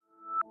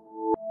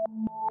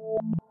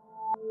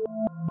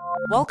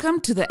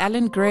Welcome to the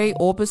Alan Gray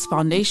Orbis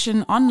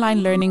Foundation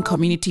Online Learning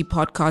Community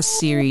Podcast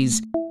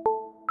Series,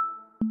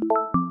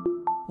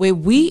 where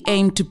we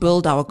aim to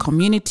build our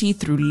community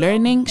through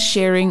learning,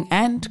 sharing,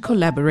 and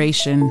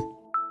collaboration.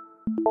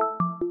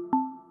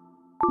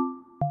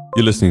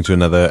 You're listening to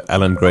another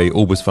Alan Gray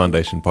Orbis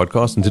Foundation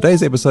podcast, and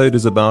today's episode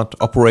is about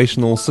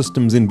operational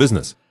systems in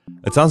business.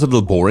 It sounds a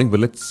little boring, but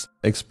let's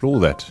explore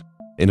that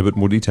in a bit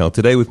more detail.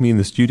 Today with me in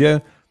the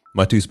studio,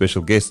 my two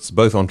special guests,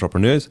 both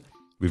entrepreneurs.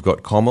 We've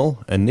got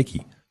Carmel and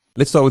Nikki.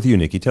 Let's start with you,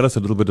 Nikki. Tell us a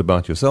little bit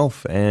about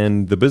yourself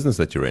and the business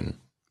that you're in.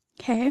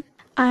 Okay.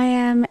 I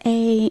am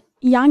a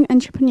young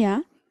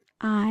entrepreneur.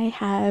 I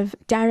have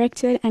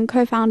directed and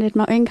co-founded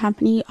my own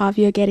company of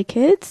Yogeta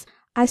Kids.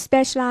 I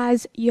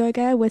specialize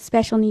yoga with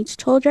special needs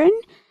children,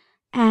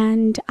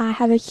 and I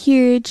have a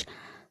huge,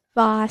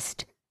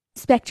 vast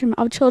spectrum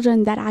of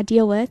children that I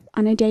deal with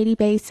on a daily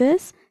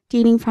basis,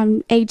 dealing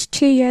from age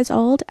 2 years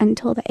old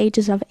until the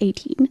ages of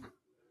 18.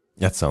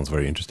 That sounds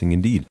very interesting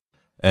indeed.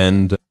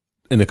 And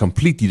in a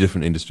completely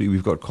different industry,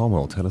 we've got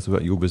Carmel. Tell us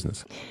about your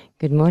business.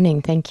 Good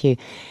morning. Thank you.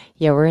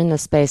 Yeah, we're in the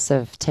space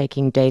of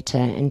taking data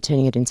and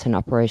turning it into an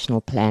operational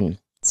plan.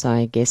 So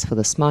I guess for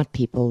the smart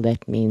people,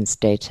 that means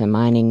data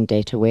mining,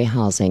 data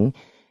warehousing,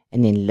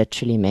 and then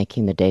literally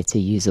making the data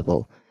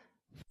usable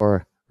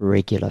for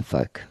regular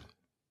folk.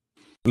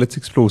 Let's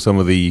explore some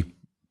of the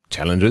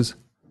challenges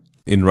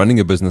in running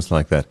a business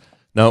like that.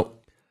 Now,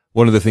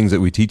 one of the things that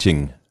we're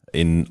teaching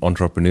in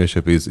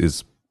entrepreneurship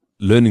is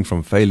learning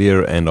from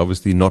failure and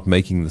obviously not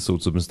making the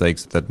sorts of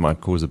mistakes that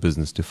might cause a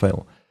business to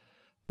fail.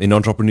 In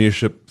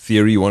entrepreneurship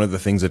theory, one of the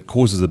things that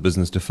causes a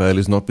business to fail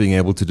is not being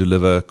able to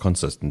deliver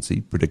consistency,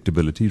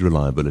 predictability,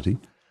 reliability.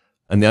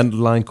 And the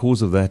underlying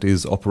cause of that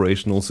is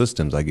operational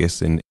systems, I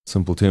guess, in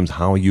simple terms,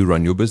 how you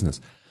run your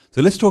business.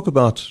 So let's talk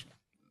about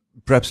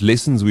perhaps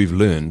lessons we've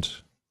learned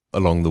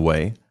along the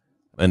way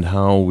and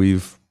how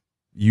we've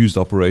used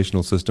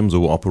operational systems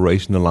or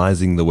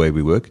operationalizing the way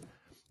we work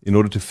in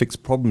order to fix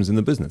problems in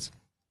the business.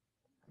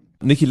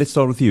 Nikki, let's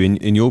start with you.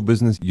 In your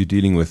business, you're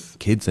dealing with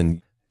kids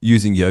and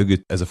using yoga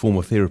as a form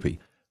of therapy.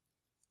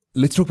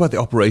 Let's talk about the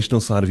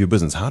operational side of your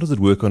business. How does it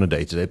work on a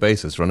day-to-day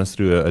basis? Run us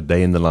through a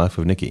day in the life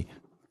of Nikki.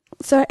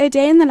 So a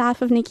day in the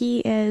life of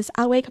Nikki is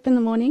I wake up in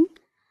the morning,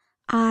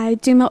 I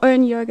do my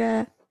own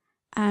yoga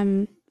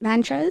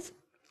mantras.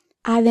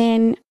 I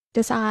then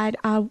decide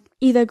I'll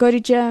either go to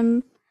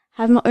gym,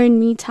 have my own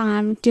me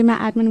time, do my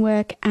admin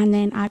work, and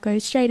then I go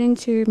straight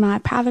into my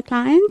private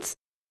clients.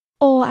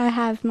 Or I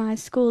have my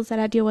schools that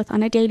I deal with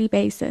on a daily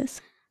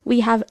basis.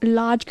 We have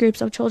large groups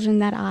of children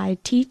that I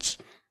teach.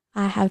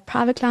 I have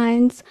private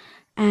clients,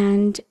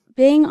 and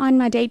being on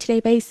my day-to-day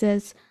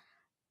basis,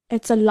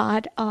 it's a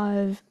lot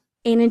of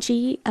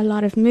energy, a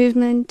lot of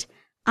movement.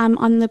 I'm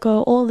on the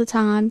go all the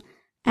time,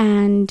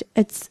 and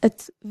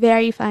it's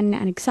very fun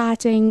and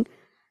exciting.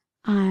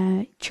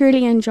 I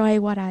truly enjoy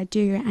what I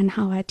do and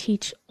how I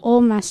teach all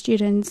my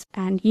students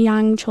and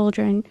young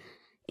children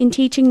in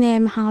teaching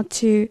them how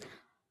to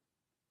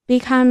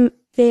become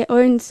their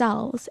own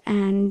selves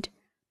and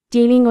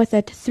dealing with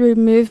it through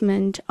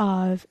movement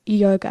of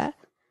yoga.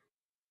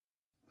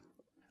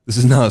 This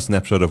is now a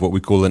snapshot of what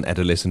we call an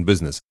adolescent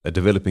business, a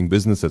developing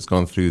business that's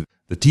gone through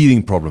the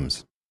teething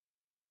problems.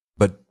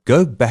 But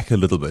go back a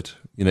little bit,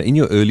 in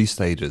your early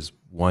stages,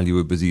 while you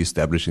were busy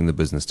establishing the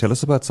business, tell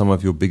us about some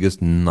of your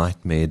biggest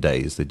nightmare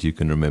days that you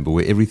can remember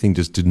where everything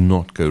just did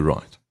not go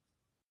right.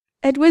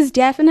 It was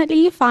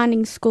definitely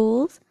finding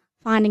schools,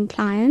 finding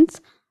clients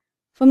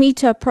for me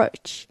to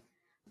approach.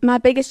 My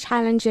biggest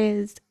challenge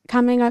is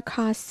coming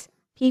across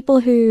people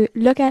who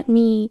look at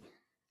me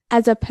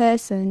as a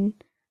person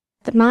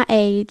at my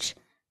age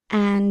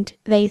and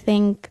they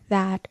think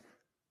that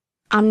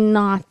I'm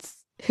not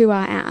who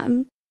I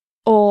am,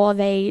 or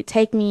they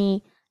take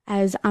me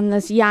as I'm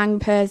this young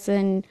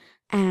person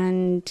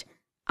and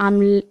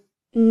I'm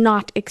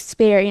not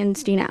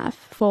experienced enough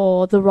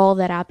for the role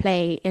that I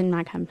play in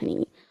my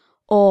company.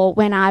 Or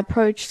when I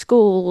approach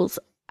schools,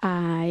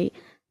 I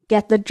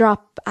get the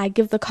drop, I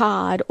give the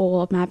card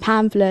or my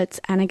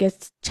pamphlets and it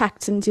gets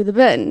chucked into the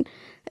bin.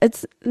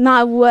 It's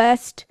my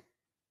worst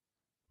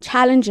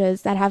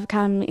challenges that have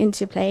come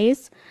into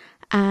place,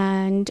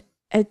 and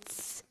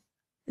it's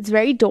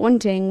very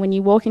daunting when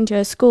you walk into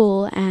a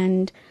school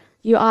and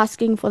you're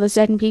asking for the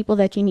certain people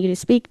that you need to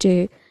speak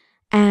to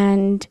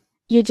and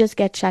you just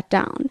get shut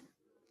down.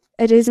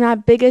 It is my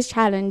biggest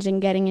challenge in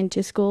getting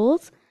into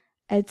schools.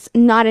 It's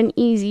not an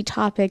easy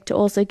topic to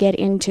also get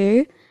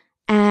into,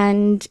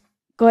 and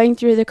going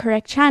through the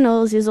correct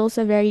channels is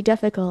also very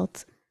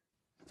difficult.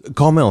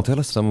 Carmel,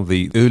 tell us some of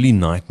the early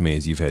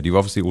nightmares you've had. You're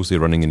obviously also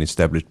running an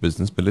established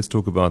business, but let's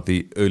talk about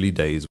the early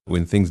days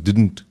when things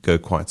didn't go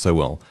quite so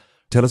well.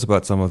 Tell us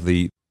about some of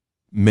the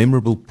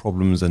memorable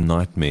problems and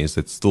nightmares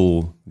that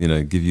still,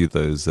 give you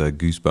those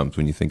goosebumps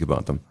when you think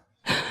about them.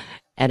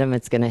 Adam,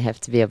 it's going to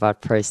have to be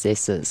about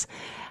processes.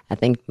 I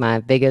think my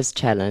biggest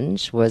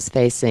challenge was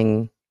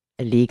facing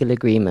a legal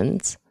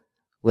agreement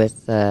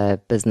with a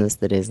business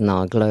that is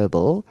now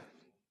global,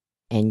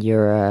 and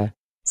you're a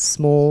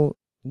small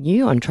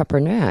new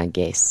entrepreneur, I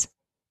guess,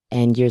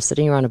 and you're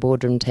sitting around a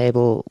boardroom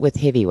table with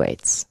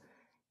heavyweights.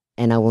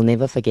 And I will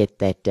never forget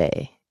that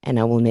day. And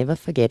I will never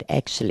forget,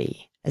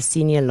 actually, a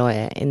senior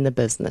lawyer in the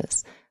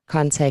business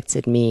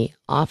contacted me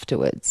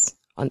afterwards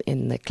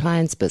in the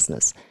client's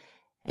business.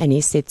 And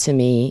he said to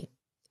me,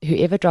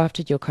 whoever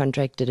drafted your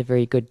contract did a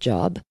very good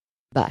job,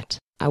 but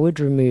I would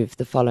remove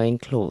the following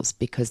clause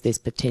because there's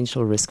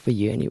potential risk for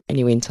you. And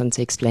he went on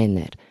to explain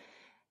that.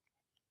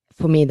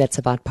 For me, that's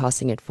about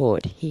passing it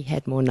forward. He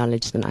had more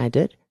knowledge than I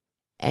did,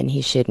 and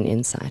he shared an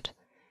insight.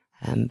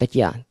 But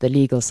yeah, the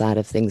legal side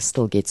of things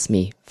still gets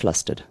me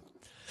flustered.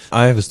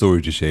 I have a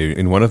story to share.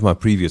 In one of my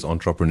previous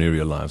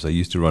entrepreneurial lives, I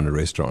used to run a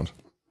restaurant,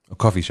 a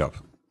coffee shop,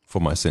 for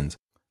my sins.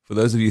 For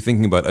those of you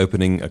thinking about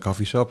opening a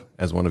coffee shop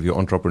as one of your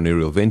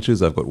entrepreneurial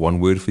ventures, I've got one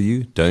word for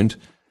you: don't.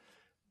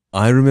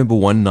 I remember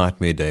one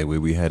nightmare day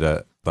where we had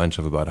a bunch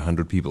of about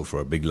 100 people for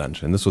a big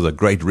lunch. And this was a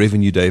great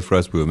revenue day for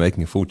us. We were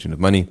making a fortune of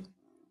money.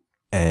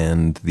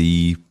 And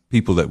the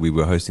people that we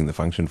were hosting the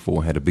function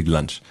for had a big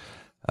lunch.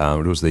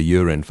 It was their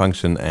year-end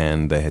function,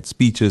 and they had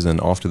speeches. And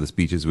after the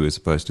speeches, we were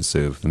supposed to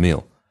serve the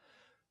meal.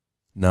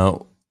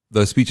 Now,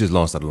 those speeches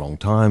lasted a long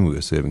time. We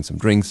were serving some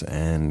drinks,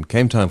 and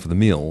came time for the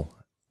meal.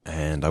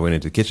 And I went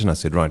into the kitchen. I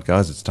said, right,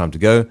 guys, it's time to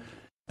go.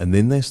 And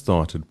then they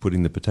started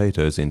putting the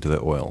potatoes into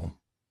the oil.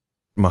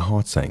 My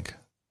heart sank.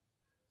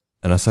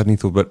 And I suddenly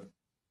thought, but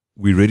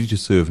we're ready to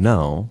serve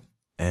now,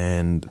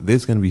 and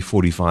there's going to be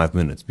 45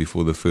 minutes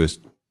before the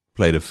first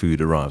plate of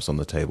food arrives on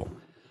the table.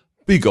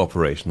 Big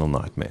operational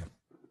nightmare.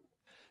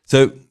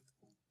 So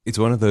it's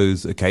one of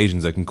those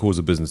occasions that can cause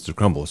a business to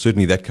crumble.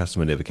 Certainly that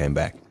customer never came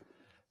back.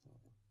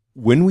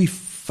 When we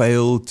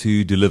fail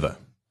to deliver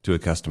to a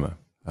customer,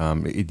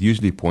 it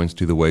usually points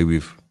to the way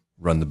we've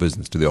run the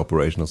business, to the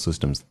operational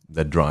systems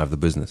that drive the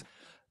business.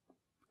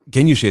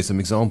 Can you share some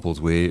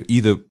examples where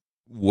either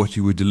what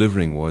you were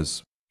delivering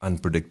was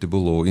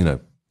unpredictable or,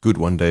 good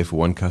one day for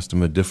one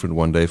customer, different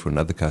one day for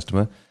another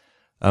customer?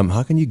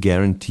 How can you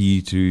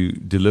guarantee to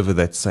deliver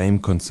that same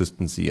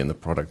consistency in the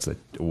products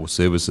or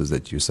services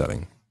that you're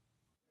selling?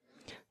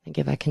 I think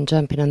if I can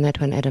jump in on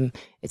that one, Adam,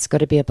 it's got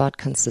to be about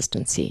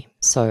consistency.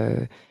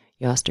 So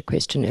you asked a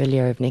question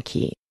earlier of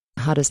Nikki,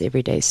 how does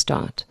every day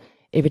start?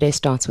 Every day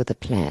starts with a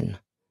plan.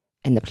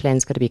 And the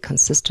plan's got to be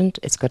consistent,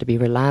 it's got to be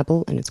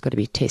reliable, and it's got to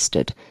be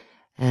tested.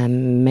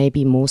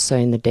 Maybe more so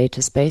in the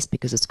data space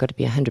because it's got to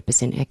be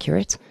 100%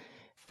 accurate.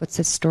 What's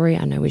that story?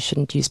 I know we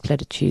shouldn't use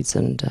platitudes.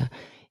 And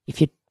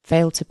if you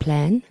fail to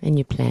plan, and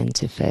you plan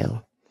to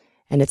fail.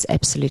 And it's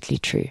absolutely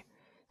true.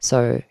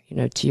 So,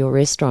 to your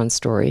restaurant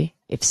story,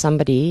 if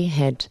somebody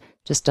had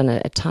just done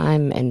a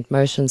time and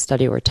motion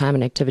study or a time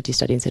and activity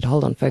study and said,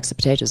 hold on, folks, the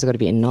potatoes have got to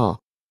be in now,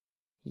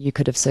 you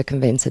could have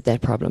circumvented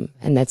that problem.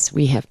 And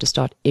we have to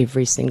start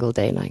every single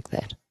day like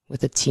that,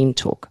 with a team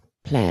talk,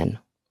 plan.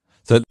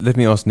 So let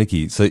me ask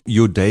Nikki, so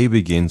your day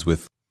begins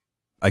with,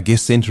 I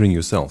guess, centering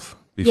yourself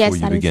before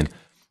you begin.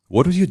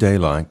 What was your day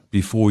like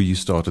before you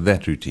started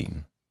that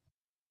routine?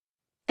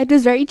 It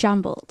was very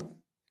jumbled.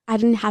 I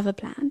didn't have a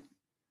plan.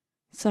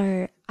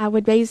 So I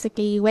would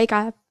basically wake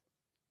up,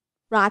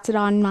 write it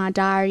on my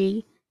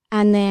diary,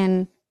 and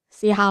then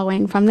see how I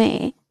went from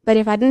there. But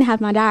if I didn't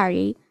have my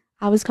diary,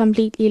 I was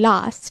completely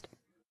lost.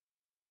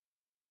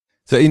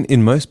 So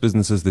in most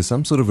businesses, there's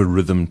some sort of a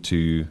rhythm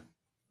to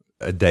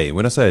a day.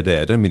 When I say a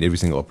day, I don't mean every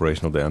single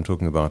operational day. I'm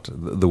talking about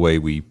the way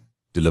we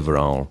deliver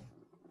our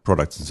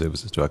products and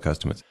services to our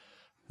customers.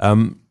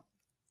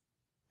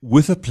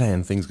 With a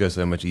plan, things go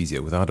so much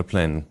easier. Without a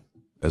plan,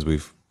 as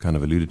we've kind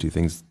of alluded to,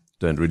 things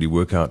don't really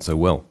work out so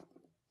well.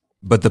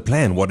 But the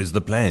plan, what is the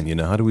plan?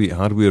 How do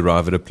we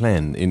arrive at a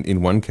plan?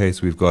 In one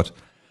case, we've got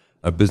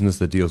a business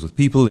that deals with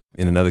people.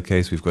 In another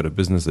case, we've got a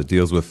business that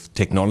deals with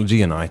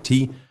technology and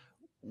IT.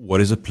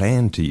 What is a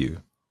plan to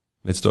you?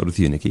 Let's start with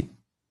you, Nikki.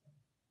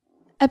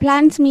 A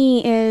plan to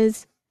me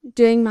is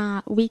doing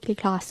my weekly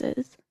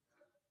classes,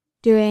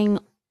 doing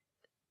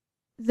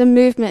the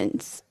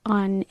movements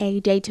on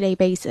a day-to-day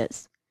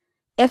basis.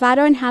 If I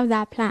don't have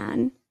that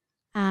plan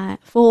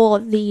for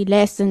the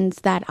lessons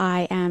that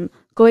I am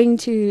going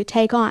to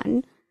take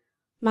on,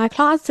 my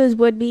classes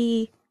would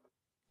be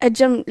a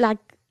gym, like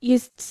you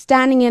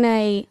standing in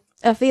a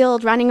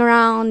field running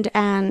around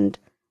and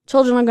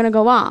children are going to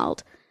go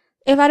wild.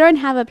 If I don't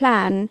have a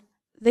plan,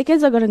 the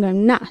kids are going to go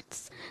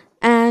nuts.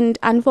 And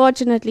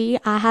unfortunately,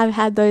 I have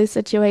had those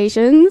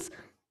situations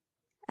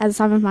as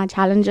some of my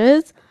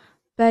challenges.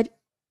 But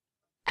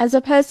as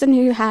a person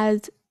who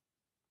has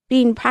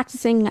been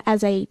practicing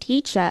as a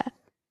teacher,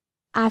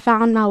 I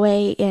found my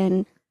way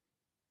in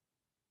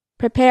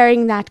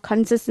preparing that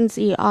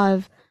consistency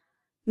of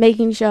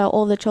making sure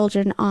all the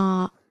children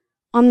are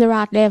on the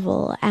right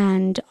level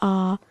and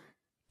are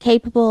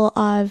capable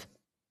of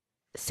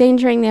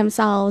centering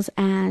themselves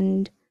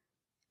and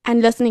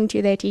listening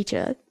to their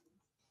teacher.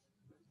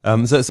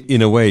 So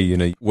in a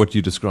way, what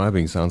you're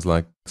describing sounds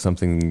like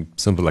something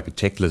simple, like a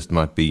checklist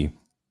might be,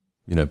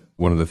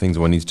 one of the things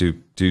one needs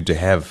to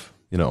have,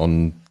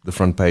 on the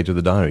front page of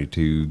the diary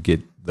to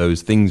get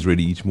those things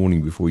ready each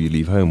morning before you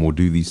leave home, or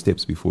do these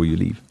steps before you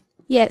leave.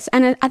 Yes,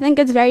 and I think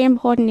it's very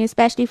important,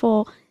 especially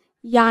for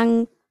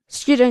young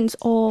students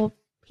or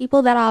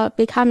people that are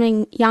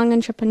becoming young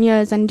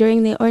entrepreneurs and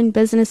doing their own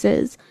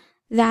businesses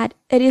that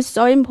it is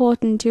so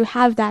important to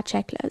have that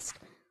checklist.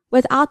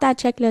 Without that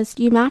checklist,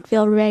 you might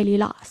feel really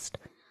lost.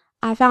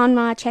 I found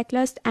my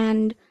checklist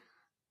and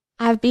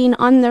I've been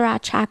on the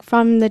right track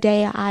from the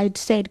day I'd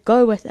said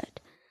go with it.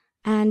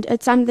 And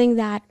it's something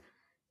that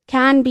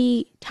can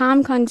be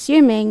time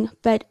consuming,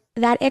 but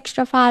that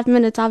extra 5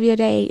 minutes of your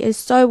day is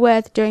so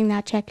worth doing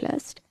that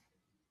checklist.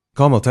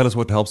 Carmel, tell us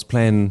what helps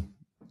plan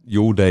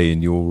your day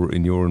in your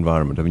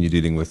environment. I mean, you're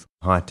dealing with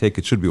high tech.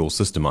 It should be all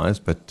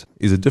systemized, but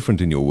is it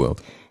different in your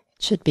world?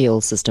 It should be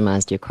all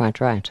systemized. You're quite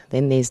right.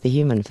 Then there's the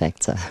human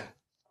factor.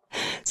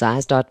 So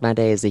I start my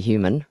day as a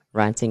human,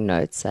 writing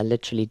notes. I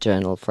literally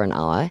journal for an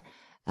hour.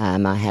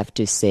 I have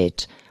to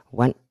set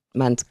 1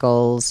 month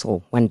goals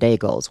or 1 day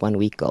goals, 1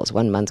 week goals,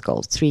 1 month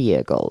goals, 3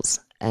 year goals,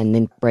 and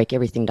then break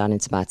everything down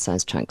into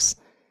bite-sized chunks.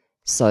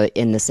 So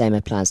the same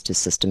applies to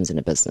systems in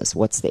a business.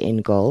 What's the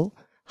end goal?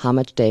 How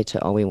much data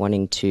are we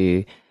wanting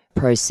to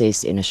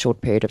process in a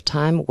short period of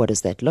time? What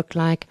does that look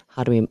like?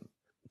 How do we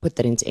put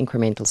that into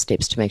incremental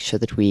steps to make sure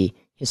that we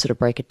sort of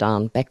break it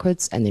down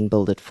backwards and then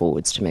build it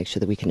forwards to make sure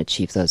that we can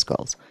achieve those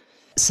goals?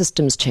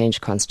 Systems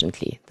change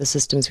constantly. The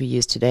systems we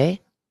use today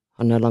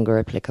are no longer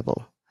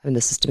applicable. I mean,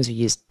 the systems we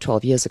used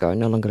 12 years ago are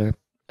no longer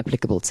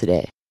applicable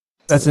today.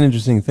 That's an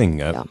interesting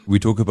thing. We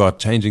talk about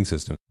changing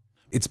systems.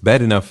 It's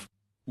bad enough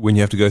when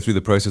you have to go through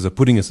the process of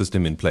putting a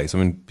system in place. I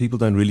mean, people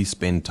don't really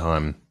spend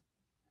time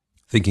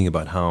thinking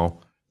about how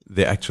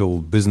the actual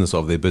business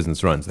of their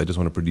business runs. They just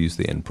want to produce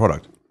the end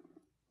product.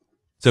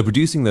 So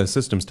producing those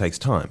systems takes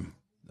time.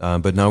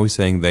 But now we're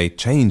saying they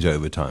change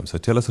over time. So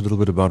tell us a little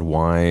bit about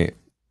why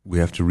we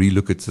have to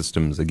relook at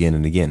systems again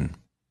and again.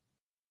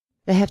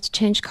 They have to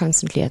change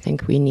constantly. I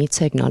think we need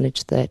to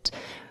acknowledge that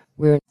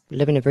we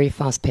live in a very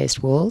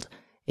fast-paced world.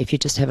 If you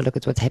just have a look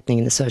at what's happening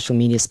in the social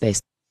media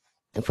space,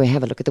 if we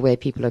have a look at the way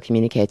people are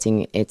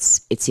communicating,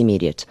 it's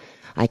immediate.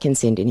 I can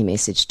send any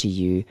message to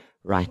you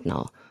right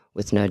now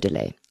with no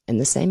delay. And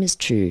the same is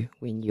true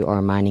when you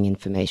are mining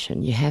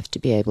information. You have to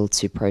be able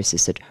to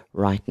process it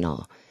right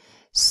now.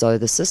 So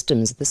the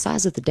systems, the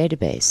size of the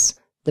database,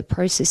 the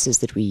processes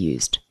that we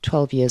used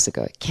 12 years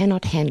ago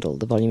cannot handle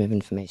the volume of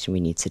information we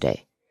need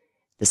today.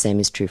 The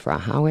same is true for our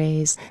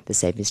highways. The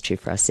same is true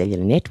for our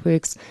cellular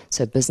networks.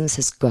 So business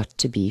has got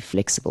to be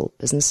flexible.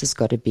 Business has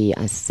got to be,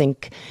 I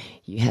think,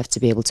 you have to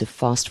be able to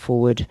fast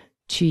forward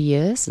 2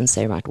 years and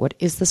say, right, what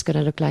is this going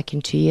to look like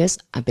in 2 years?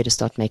 I better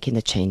start making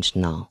the change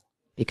now,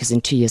 because in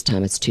 2 years'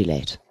 time, it's too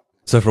late.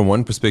 So from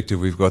one perspective,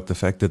 we've got the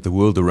fact that the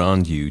world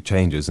around you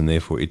changes, and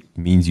therefore it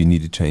means you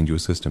need to change your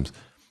systems.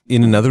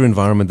 In another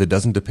environment that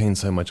doesn't depend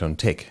so much on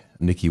tech,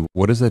 Nikki,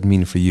 what does that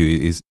mean for you?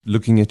 Is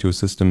looking at your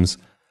systems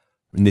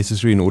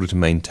necessary in order to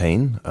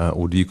maintain,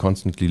 or do you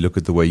constantly look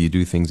at the way you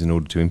do things in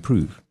order to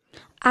improve?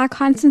 I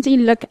constantly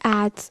look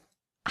at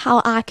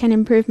how I can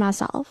improve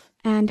myself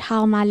and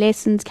how my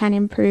lessons can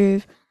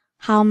improve,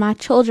 how my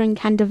children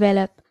can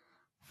develop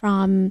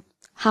from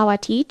how I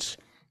teach.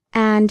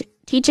 And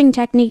teaching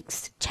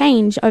techniques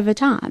change over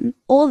time,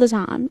 all the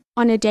time,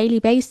 on a daily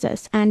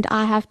basis. And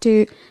I have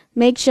to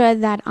make sure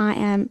that I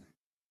am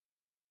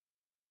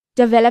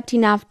developed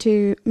enough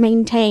to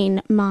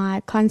maintain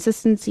my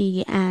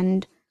consistency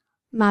and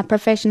my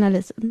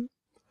professionalism.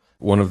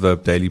 One of the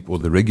daily or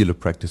the regular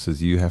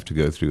practices you have to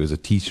go through as a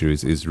teacher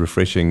is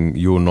refreshing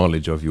your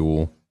knowledge of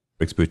your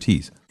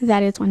expertise.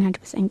 That is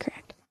 100%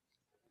 correct.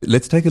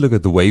 Let's take a look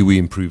at the way we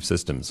improve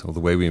systems or the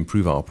way we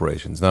improve our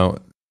operations. Now,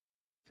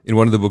 in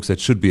one of the books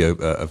that should be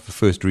a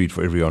first read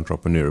for every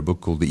entrepreneur, a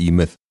book called The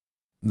E-Myth,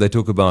 they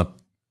talk about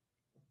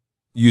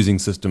using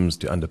systems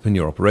to underpin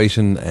your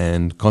operation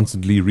and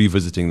constantly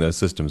revisiting those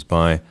systems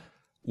by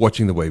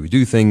watching the way we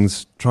do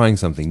things, trying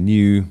something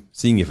new,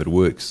 seeing if it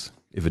works.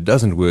 If it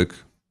doesn't work,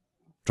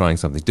 trying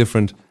something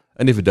different.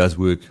 And if it does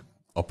work,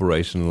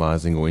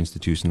 operationalizing or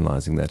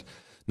institutionalizing that.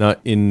 Now,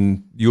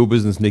 in your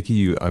business,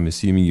 Nikki, I'm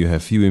assuming you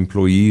have few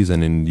employees,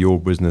 and in your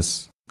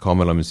business,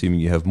 Carmel, I'm assuming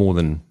you have more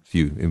than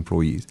few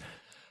employees.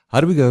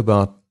 How do we go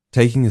about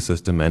taking a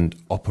system and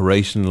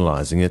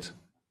operationalizing it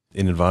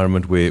in an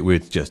environment where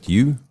it's just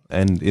you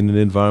and in an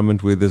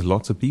environment where there's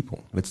lots of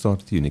people? Let's start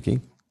with you,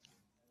 Nikki.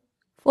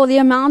 For the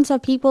amount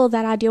of people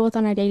that I deal with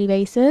on a daily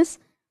basis,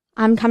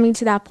 I'm coming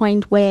to that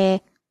point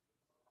where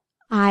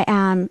I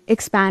am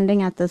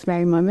expanding at this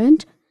very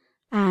moment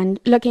and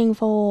looking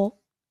for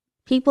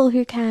people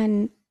who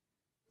can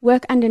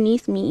work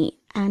underneath me,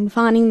 and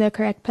finding the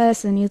correct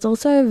person is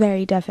also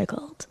very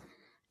difficult.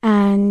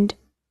 And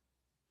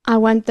I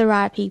want the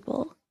right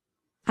people.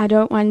 I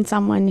don't want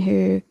someone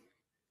who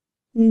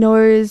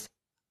knows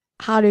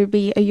how to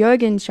be a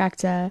yoga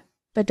instructor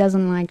but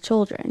doesn't like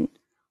children,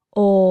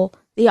 or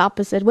the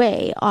opposite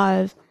way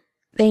of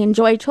they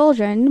enjoy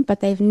children but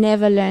they've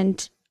never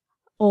learned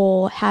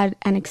or had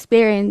an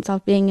experience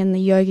of being in the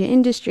yoga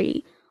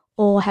industry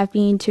or have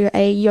been to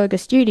a yoga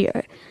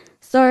studio.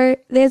 So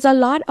there's a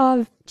lot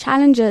of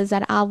challenges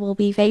that I will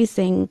be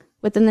facing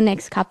within the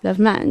next couple of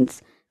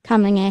months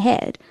coming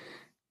ahead.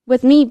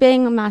 With me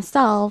being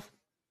myself,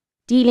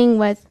 dealing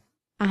with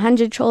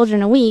 100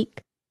 children a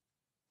week,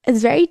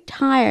 it's very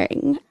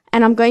tiring.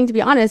 And I'm going to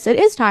be honest, it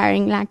is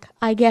tiring. Like,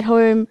 I get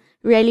home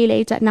really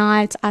late at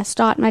night. I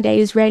start my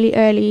days really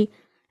early.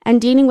 And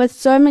dealing with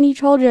so many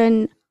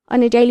children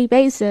on a daily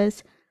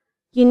basis,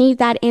 you need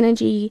that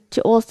energy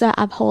to also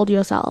uphold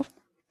yourself.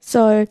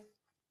 So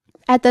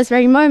at this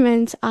very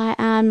moment, I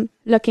am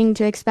looking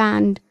to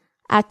expand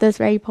at this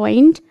very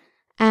point.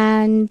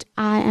 And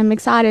I am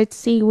excited to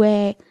see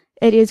where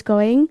it is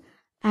going.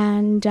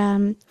 And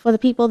for the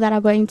people that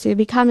are going to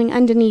be coming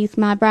underneath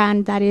my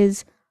brand that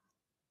is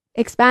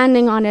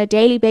expanding on a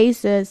daily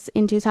basis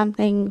into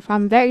something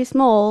from very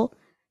small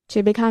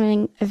to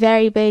becoming a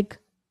very big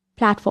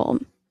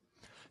platform.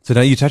 So now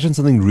you touch on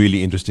something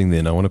really interesting there,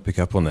 and I want to pick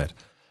up on that.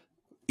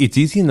 It's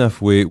easy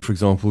enough where, for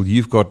example,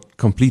 you've got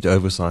complete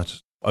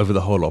oversight over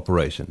the whole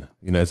operation.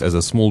 You know, as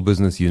a small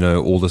business, you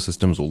know all the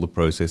systems, all the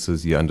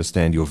processes, you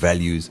understand your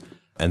values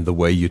and the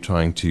way you're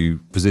trying to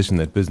position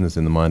that business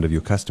in the mind of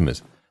your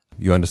customers.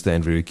 You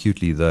understand very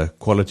acutely the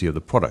quality of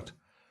the product.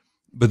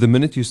 But the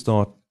minute you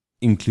start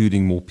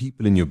including more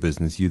people in your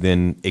business, you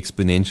then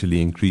exponentially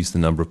increase the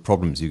number of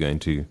problems you're going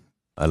to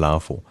allow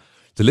for.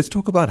 So let's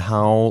talk about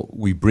how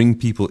we bring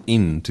people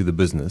into the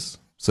business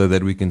so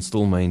that we can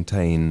still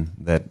maintain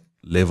that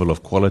level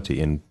of quality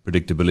and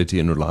predictability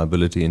and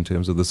reliability in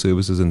terms of the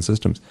services and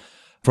systems.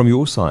 From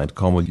your side,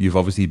 Carmel, you've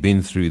obviously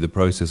been through the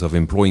process of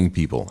employing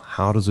people.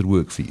 How does it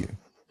work for you?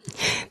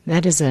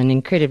 That is an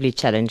incredibly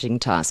challenging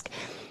task.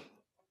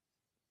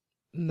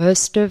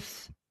 Most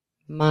of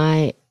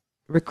my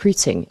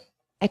recruiting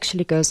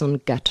actually goes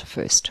on gut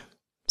first.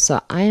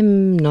 So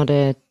I'm not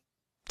a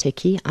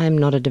techie, I'm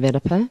not a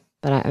developer,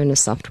 but I own a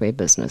software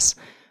business,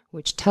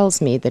 which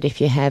tells me that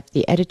if you have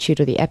the attitude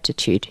or the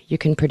aptitude, you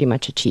can pretty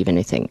much achieve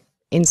anything.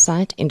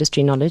 Insight,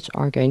 industry knowledge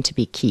are going to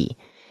be key.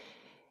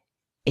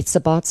 It's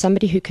about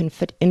somebody who can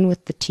fit in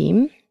with the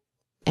team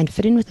and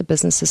fit in with the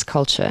business's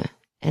culture.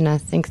 And I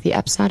think the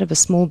upside of a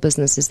small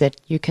business is that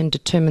you can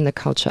determine the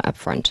culture up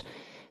front.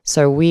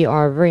 So we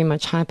are very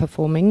much high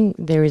performing.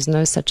 There is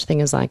no such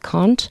thing as I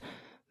can't.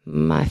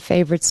 My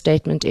favorite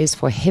statement is,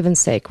 for heaven's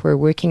sake, we're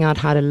working out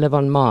how to live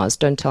on Mars.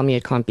 Don't tell me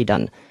it can't be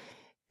done.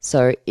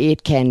 So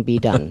it can be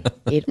done.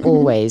 It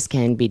always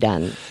can be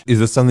done. Is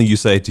this something you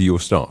say to your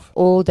staff?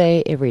 All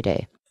day, every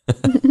day.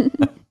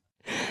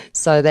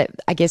 So that,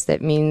 I guess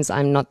that means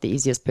I'm not the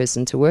easiest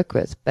person to work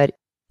with. But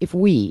if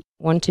we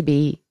want to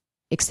be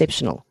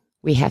exceptional,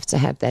 we have to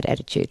have that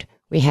attitude.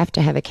 We have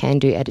to have a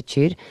can-do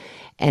attitude.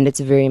 And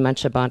it's very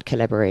much about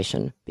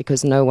collaboration,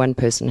 because no one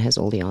person has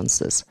all the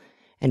answers.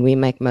 And we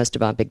make most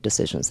of our big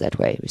decisions that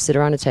way. We sit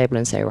around a table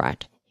and say,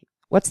 right,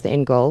 what's the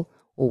end goal,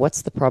 or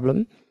what's the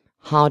problem?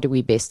 How do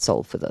we best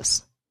solve for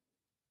this?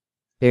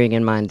 Bearing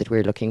in mind that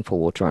we're looking for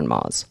water on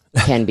Mars.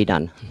 Can be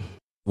done.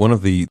 One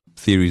of the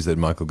theories that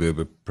Michael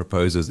Gerber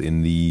proposes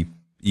in the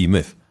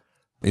E-Myth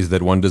is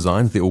that one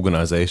designs the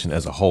organization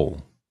as a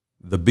whole.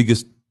 The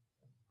biggest,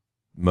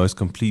 most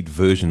complete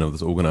version of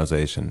this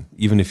organization,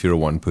 even if you're a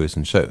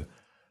one-person show.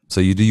 So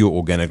you do your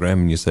organogram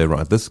and you say,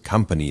 right, this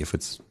company, if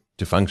it's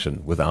to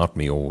function without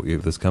me, or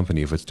if this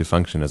company, if it's to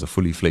function as a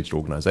fully fledged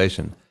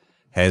organization,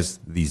 has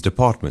these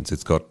departments.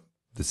 It's got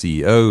the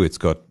CEO, it's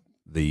got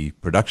the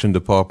production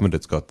department,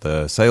 it's got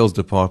the sales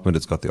department,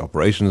 it's got the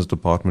operations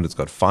department, it's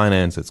got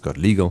finance, it's got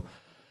legal.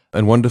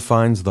 And one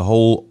defines the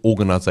whole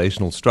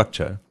organizational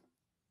structure.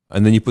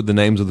 And then you put the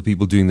names of the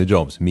people doing the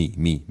jobs, me,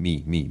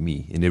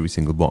 in every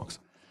single box.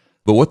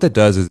 But what that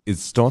does is it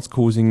starts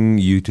causing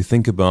you to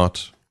think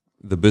about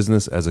the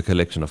business as a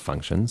collection of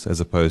functions, as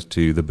opposed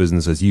to the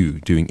business as you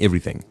doing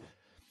everything.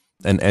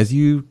 And as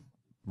you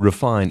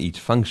refine each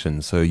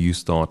function, so you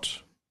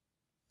start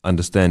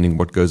understanding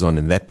what goes on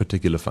in that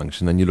particular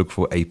function, and you look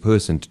for a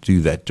person to do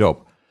that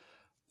job.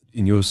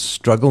 In your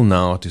struggle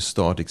now to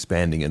start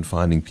expanding and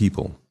finding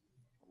people,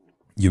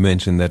 you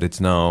mentioned that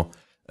it's now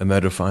a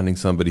matter of finding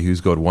somebody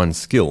who's got one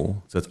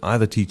skill, so it's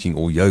either teaching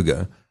or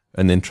yoga,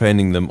 and then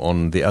training them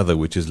on the other,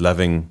 which is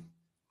loving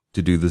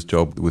to do this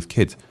job with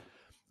kids.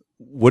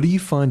 What do you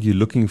find you're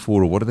looking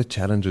for, or what are the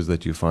challenges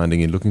that you're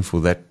finding in looking for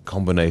that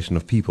combination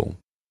of people?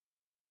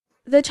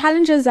 The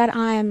challenges that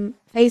I'm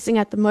facing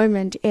at the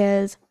moment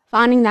is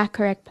finding that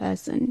correct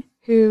person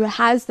who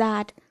has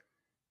that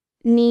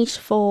niche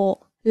for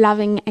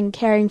loving and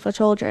caring for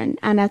children,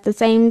 and at the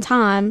same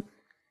time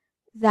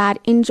that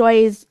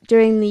enjoys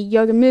doing the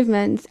yoga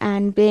movements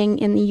and being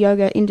in the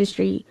yoga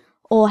industry,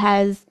 or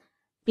has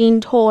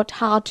been taught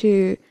how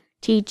to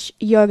teach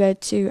yoga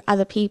to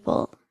other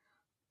people,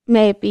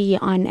 may it be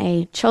on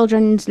a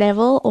children's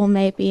level or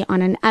may it be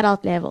on an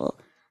adult level.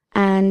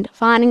 And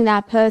finding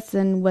that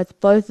person with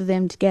both of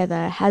them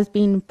together has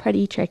been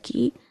pretty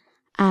tricky.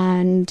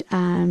 And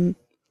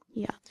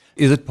yeah.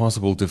 Is it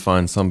possible to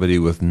find somebody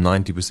with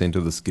 90%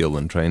 of the skill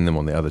and train them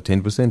on the other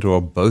 10%,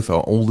 or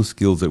are all the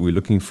skills that we're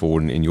looking for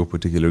in your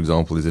particular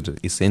example, is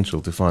it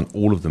essential to find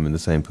all of them in the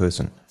same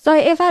person? So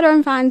if I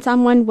don't find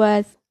someone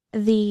with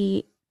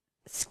the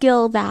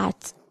skill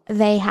that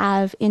they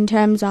have in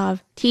terms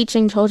of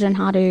teaching children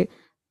how to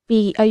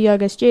be a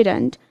yoga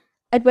student,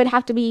 it would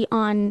have to be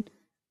on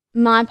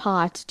my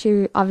part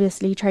to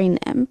obviously train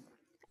them.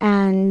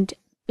 And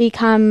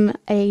become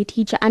a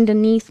teacher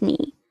underneath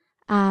me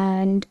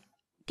and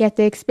get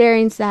the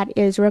experience that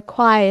is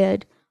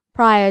required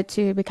prior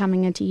to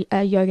becoming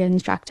a yoga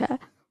instructor.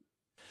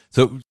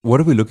 So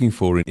what are we looking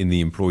for in the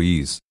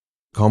employees?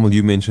 Carmel,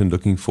 you mentioned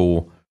looking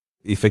for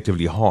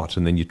effectively heart,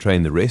 and then you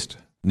train the rest.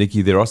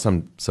 Nikki, there are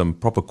some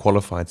proper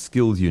qualified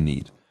skills you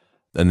need,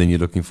 and then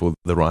you're looking for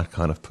the right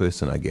kind of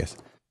person, I guess.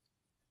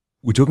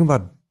 We're talking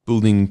about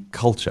building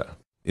culture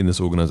in this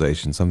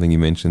organization, something you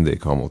mentioned there,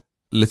 Carmel.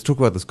 Let's talk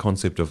about this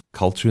concept of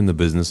culture in the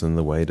business and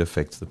the way it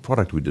affects the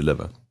product we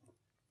deliver.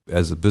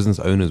 As business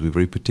owners, we're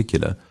very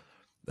particular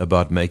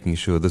about making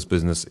sure this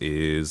business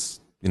is,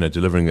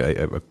 delivering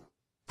a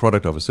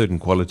product of a certain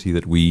quality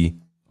that we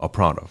are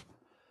proud of.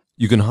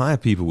 You can hire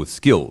people with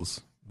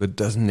skills, but it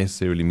doesn't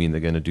necessarily mean they're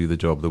going to do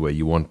the job the way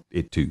you want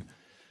it to.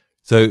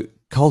 So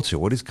culture,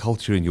 what is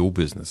culture in your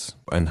business,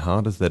 and how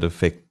does that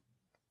affect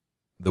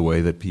the way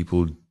that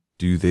people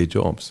do their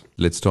jobs?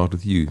 Let's start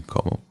with you,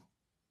 Carmel.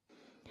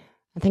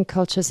 I think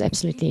culture is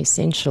absolutely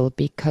essential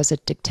because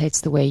it dictates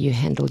the way you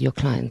handle your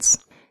clients.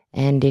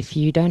 And if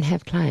you don't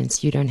have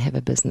clients, you don't have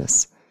a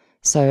business.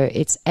 So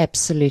it's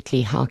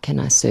absolutely, how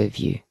can I serve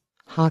you?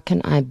 How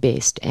can I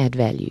best add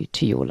value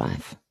to your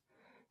life?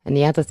 And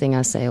the other thing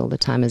I say all the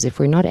time is if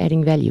we're not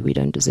adding value, we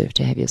don't deserve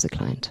to have you as a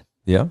client.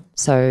 Yeah.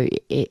 So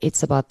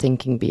it's about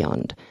thinking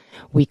beyond.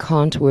 We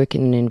can't work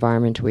in an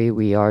environment where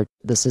we are,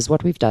 this is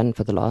what we've done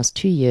for the last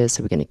 2 years,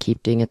 so we're going to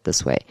keep doing it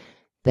this way.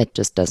 That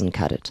just doesn't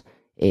cut it.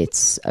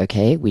 It's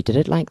okay, we did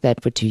it like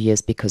that for 2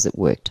 years because it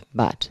worked,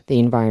 but the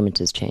environment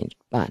has changed,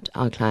 but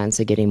our clients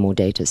are getting more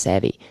data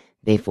savvy.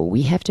 Therefore,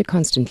 we have to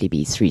constantly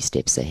be 3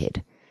 steps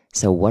ahead.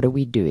 So what are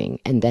we doing?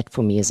 And that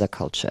for me is a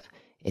culture.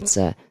 It's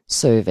a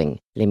serving,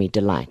 let me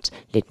delight,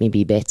 let me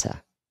be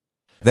better.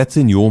 That's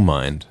in your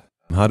mind.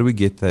 How do we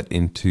get that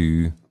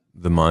into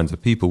the minds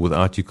of people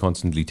without you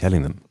constantly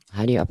telling them?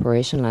 How do you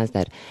operationalize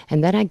that?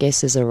 And that, I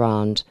guess, is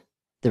around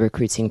the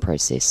recruiting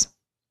process.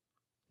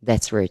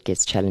 That's where it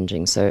gets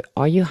challenging. So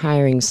are you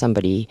hiring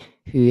somebody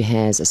who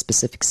has a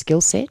specific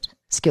skill set?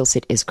 Skill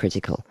set is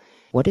critical.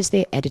 What is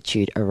their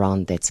attitude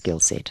around that skill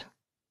set?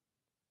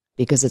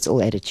 Because it's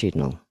all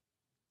attitudinal.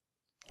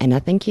 And I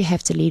think you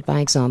have to lead by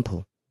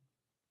example.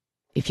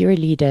 If you're a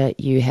leader,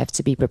 you have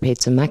to be prepared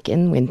to muck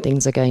in when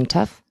things are going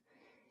tough.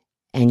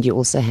 And you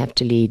also have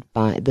to lead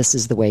by, this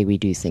is the way we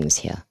do things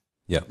here.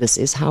 Yeah. This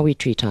is how we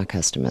treat our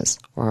customers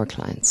or our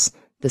clients.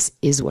 This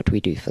is what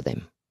we do for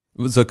them.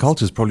 So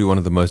culture is probably one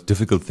of the most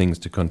difficult things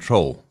to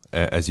control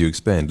as you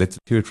expand. Let's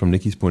hear it from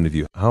Nikki's point of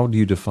view. How do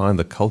you define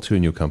the culture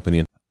in your company,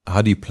 and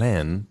how do you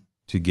plan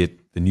to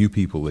get the new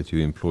people that you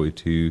employ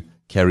to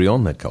carry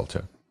on that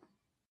culture?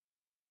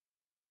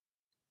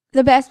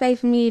 The best way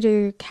for me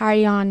to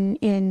carry on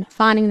in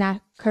finding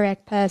that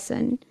correct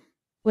person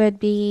would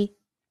be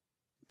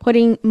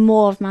putting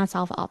more of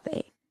myself out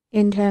there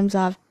in terms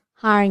of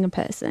hiring a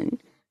person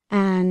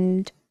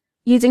and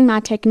using my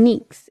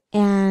techniques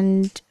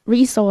and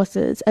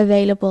resources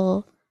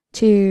available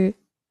to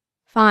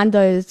find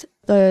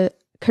the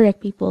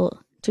correct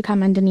people to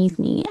come underneath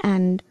me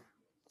and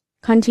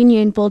continue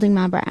in building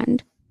my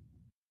brand.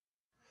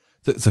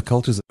 So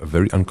culture is a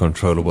very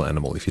uncontrollable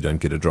animal if you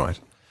don't get it right.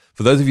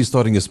 For those of you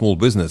starting a small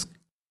business,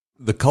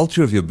 the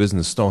culture of your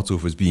business starts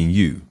off as being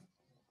you.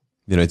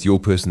 It's your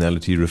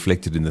personality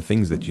reflected in the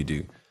things that you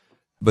do.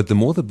 But the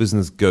more the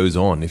business goes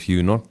on, if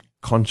you're not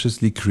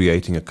consciously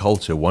creating a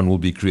culture, one will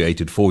be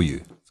created for you.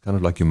 It's kind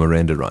of like your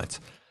Miranda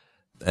rights.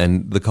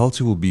 And the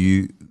culture will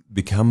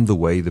become the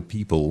way the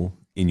people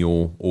in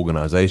your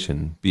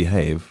organization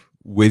behave,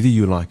 whether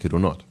you like it or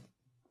not.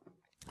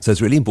 So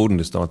it's really important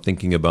to start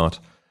thinking about,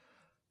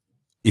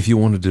 if you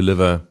want to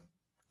deliver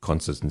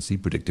consistency,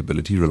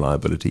 predictability,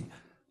 reliability,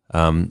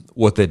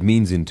 what that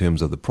means in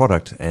terms of the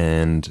product,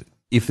 and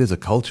if there's a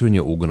culture in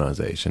your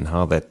organization,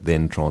 how that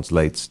then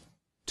translates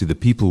to the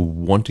people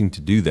wanting to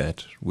do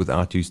that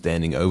without you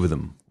standing over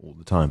them all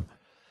the time.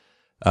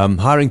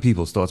 Hiring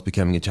people starts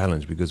becoming a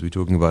challenge because we're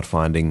talking about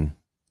finding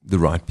the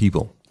right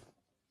people.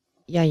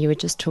 Yeah, you were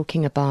just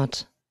talking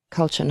about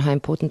culture and how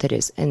important that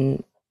is.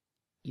 And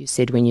you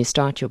said when you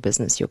start your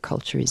business, your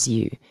culture is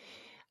you.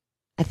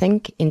 I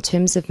think in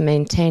terms of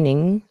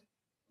maintaining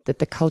that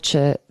the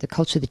culture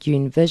that you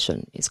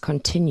envision is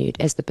continued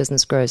as the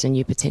business grows and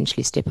you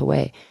potentially step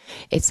away.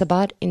 It's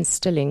about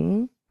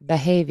instilling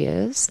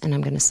behaviors, and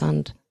I'm going to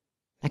sound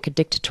like a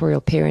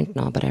dictatorial parent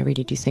now, but I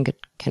really do think it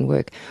can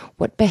work.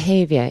 What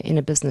behavior in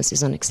a business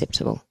is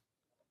unacceptable?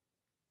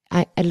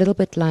 A little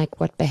bit like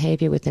what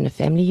behavior within a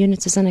family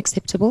unit is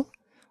unacceptable,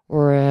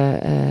 or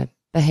a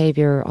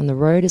behavior on the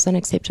road is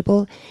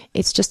unacceptable.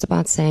 It's just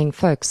about saying,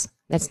 folks,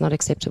 that's not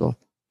acceptable.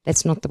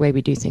 That's not the way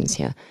we do things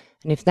here.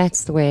 And if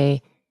that's the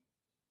way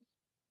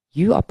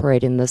you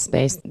operate in this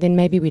space, then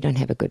maybe we don't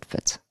have a good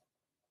fit.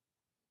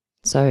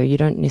 So you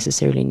don't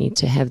necessarily need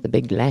to have the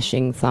big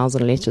lashing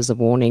 1,000 letters of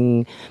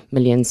warning,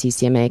 million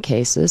CCMA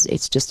cases.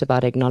 It's just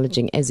about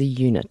acknowledging as a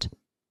unit,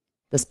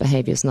 this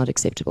behavior is not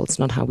acceptable. It's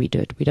not how we do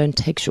it. We don't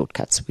take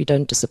shortcuts. We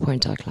don't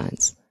disappoint our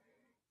clients.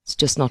 It's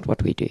just not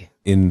what we do.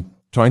 In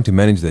trying to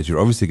manage that, you're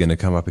obviously going to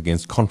come up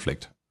against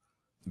conflict.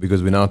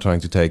 because we're now trying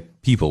to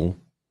take people,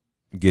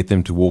 get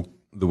them to walk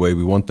the way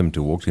we want them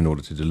to walk in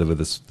order to deliver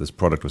this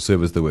product or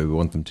service the way we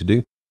want them to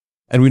do.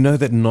 And we know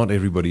that not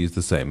everybody is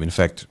the same. In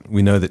fact,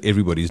 we know that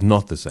everybody is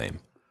not the same.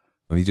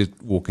 When you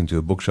just walk into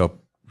a bookshop,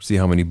 see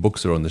how many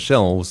books are on the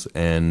shelves,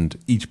 and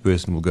each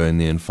person will go in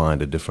there and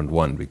find a different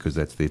one because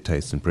that's their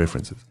tastes and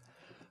preferences.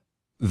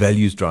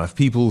 Values drive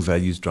people,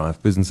 values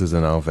drive businesses,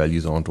 and our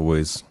values aren't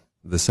always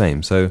the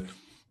same. So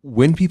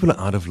when people are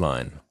out of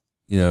line,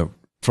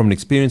 from an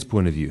experience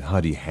point of view, how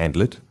do you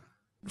handle it?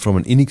 From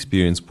an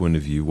inexperienced point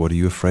of view, what are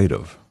you afraid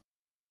of?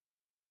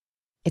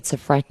 It's a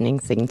frightening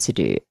thing to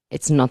do.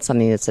 It's not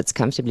something that sits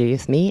comfortably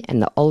with me,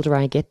 and the older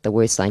I get, the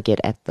worse I get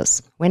at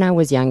this. When I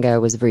was younger, I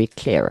was very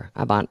clear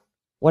about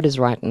what is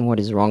right and what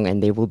is wrong,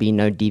 and there will be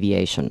no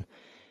deviation.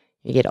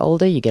 You get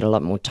older, you get a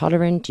lot more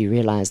tolerant, you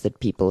realize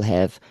that people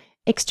have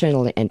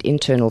external and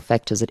internal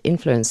factors that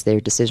influence their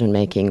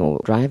decision-making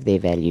or drive their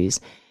values,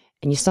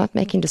 and you start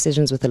making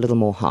decisions with a little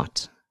more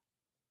heart.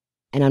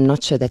 And I'm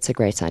not sure that's a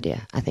great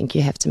idea. I think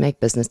you have to make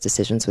business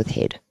decisions with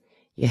head.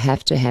 You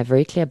have to have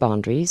very clear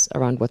boundaries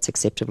around what's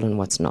acceptable and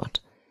what's not.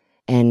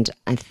 And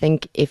I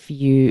think if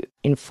you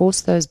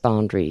enforce those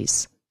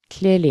boundaries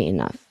clearly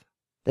enough,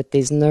 that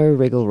there's no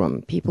wriggle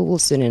room, people will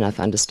soon enough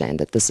understand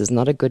that this is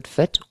not a good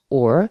fit,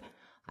 or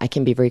I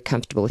can be very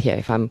comfortable here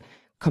if I'm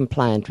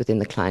compliant within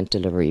the client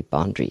delivery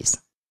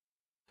boundaries.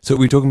 So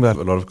we're talking about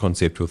a lot of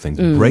conceptual things.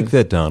 Break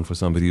that down for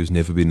somebody who's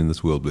never been in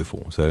this world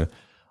before. So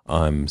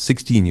I'm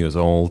 16 years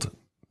old,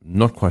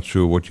 not quite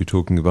sure what you're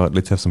talking about.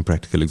 Let's have some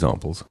practical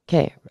examples.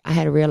 Okay, I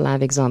had a real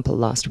live example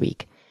last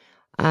week.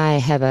 I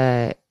have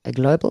a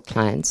global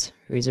client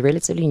who is a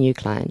relatively new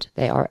client.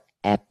 They are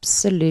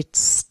absolute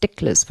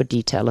sticklers for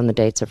detail on the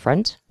data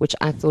front, which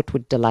I thought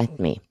would delight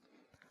me.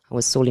 I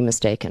was sorely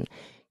mistaken.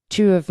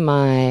 Two of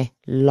my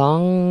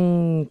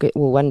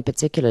one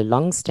particular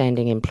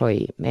long-standing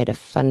employee made a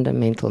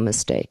fundamental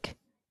mistake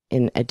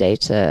in a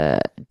data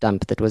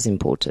dump that was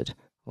imported,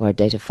 or a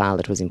data file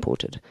that was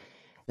imported.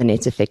 The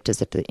net effect is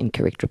that the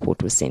incorrect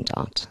report was sent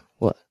out.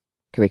 Well,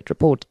 correct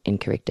report,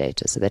 incorrect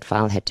data. So that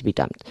file had to be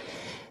dumped.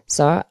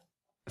 So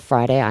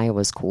Friday, I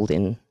was called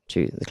in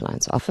to the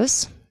client's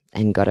office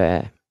and got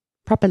a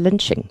proper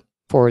lynching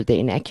for the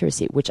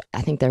inaccuracy, which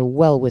I think they're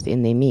well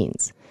within their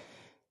means.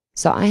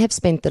 So I have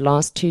spent the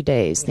last 2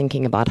 days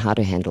thinking about how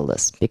to handle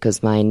this,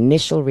 because my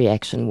initial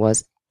reaction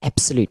was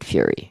absolute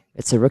fury.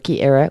 It's a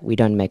rookie error. We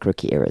don't make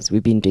rookie errors.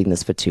 We've been doing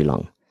this for too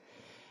long.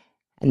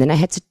 And then I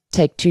had to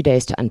take 2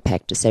 days to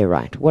unpack, to say,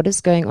 right, what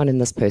is going on in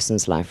this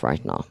person's life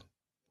right now?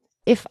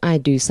 If I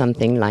do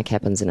something like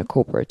happens in a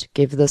corporate,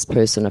 give this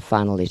person a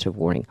final letter of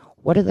warning,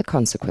 what are the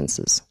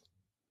consequences?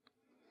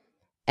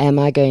 Am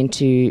I going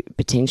to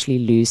potentially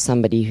lose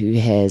somebody who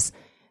has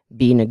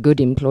been a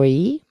good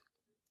employee?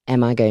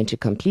 Am I going to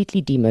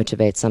completely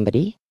demotivate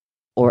somebody?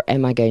 Or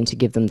am I going to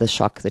give them the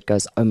shock that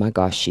goes, oh my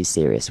gosh, she's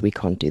serious, we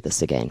can't do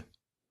this again?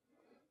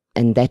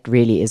 And that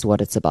really is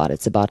what it's about.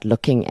 It's about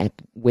looking at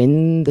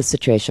when the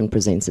situation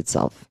presents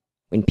itself,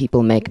 when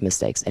people make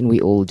mistakes, and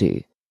we all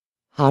do.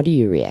 How do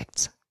you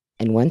react?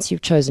 And once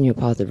you've chosen your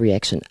path of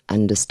reaction,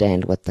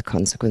 understand what the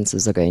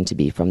consequences are going to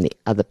be from the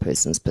other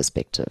person's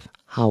perspective.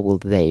 How will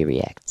they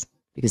react?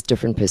 Because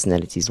different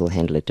personalities will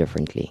handle it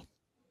differently.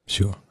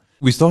 Sure.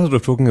 We started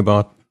off talking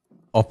about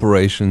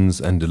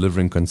operations and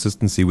delivering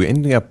consistency. We're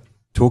ending up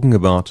talking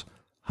about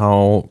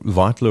how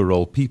vital a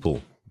role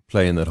people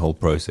play in that whole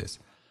process.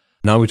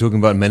 Now we're talking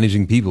about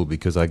managing people,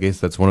 because I guess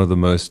that's one of the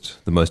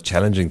most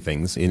challenging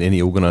things in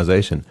any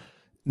organization.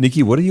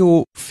 Nikki, what are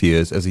your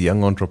fears as a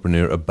young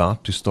entrepreneur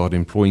about to start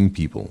employing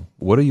people?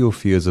 What are your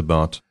fears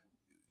about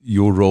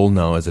your role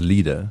now as a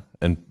leader,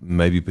 and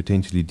maybe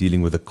potentially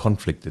dealing with a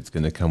conflict that's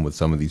going to come with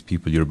some of these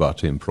people you're about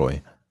to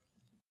employ?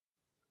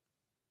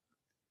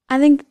 I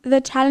think the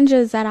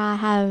challenges that I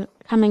have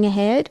coming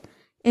ahead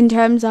in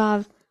terms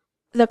of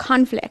the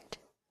conflict,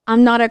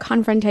 I'm not a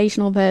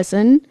confrontational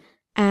person,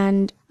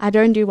 and I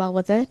don't do well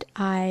with it.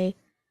 I'm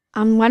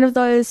one of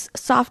those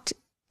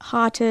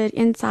soft-hearted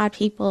inside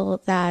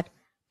people that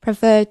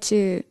prefer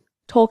to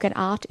talk it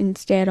out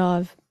instead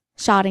of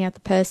shouting at the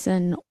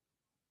person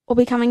or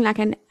becoming like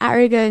an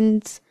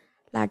arrogant,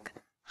 like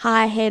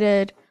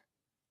high-headed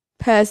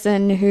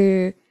person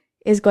who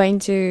is going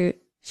to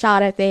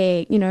shout at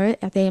their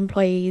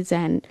employees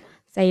and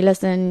say,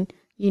 listen,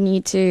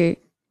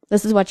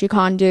 this is what you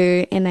can't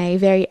do, in a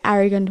very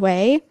arrogant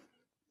way.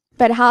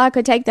 But how I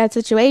could take that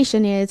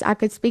situation is I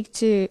could speak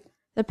to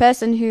the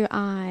person who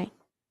I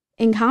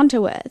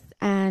encounter with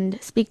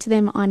and speak to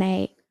them on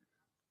a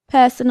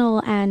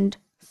personal and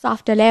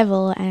softer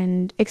level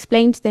and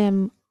explain to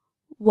them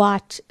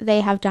what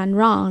they have done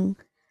wrong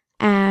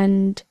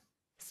and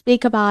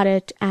speak about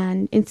it,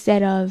 and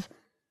instead of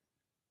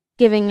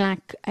giving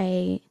like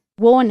a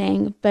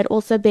warning, but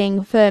also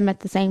being firm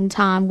at the same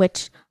time,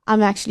 which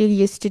I'm actually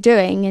used to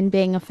doing and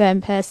being a firm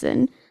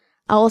person.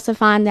 I also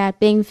find that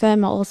being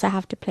firm, I also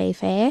have to play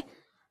fair,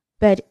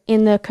 but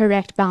in the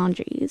correct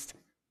boundaries.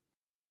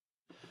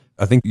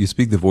 I think you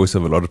speak the voice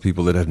of a lot of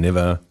people that have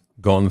never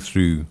gone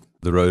through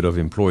the road of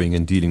employing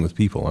and dealing with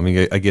people. I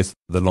mean, I guess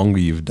the longer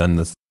you've done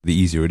this, the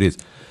easier it is.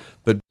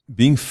 But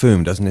being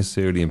firm doesn't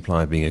necessarily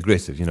imply being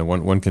aggressive. You know,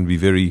 one can be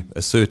very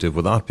assertive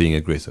without being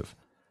aggressive.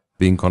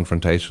 Being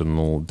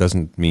confrontational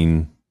doesn't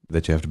mean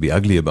that you have to be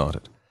ugly about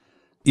it.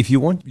 If you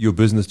want your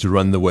business to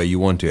run the way you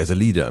want to as a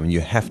leader, I mean,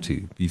 you have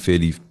to be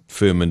fairly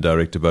firm and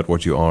direct about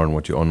what you are and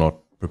what you are not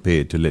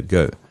prepared to let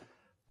go.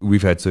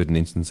 We've had certain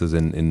instances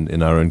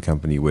in our own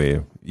company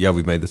where, yeah,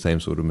 we've made the same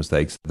sort of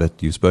mistakes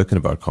that you've spoken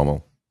about,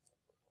 Carmel.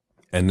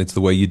 And it's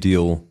the way you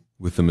deal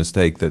with the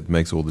mistake that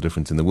makes all the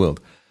difference in the world.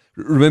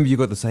 Remember, you've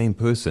got the same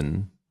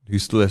person who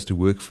still has to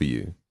work for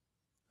you.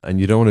 And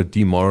you don't want to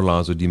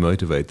demoralize or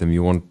demotivate them.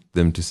 You want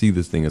them to see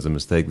this thing as a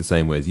mistake the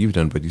same way as you've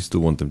done, but you still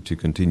want them to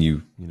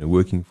continue,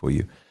 working for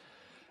you.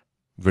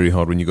 Very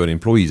hard when you've got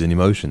employees and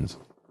emotions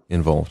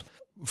involved.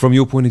 From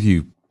your point of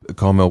view,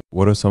 Carmel,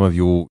 what are some of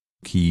your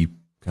key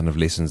kind of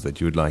lessons that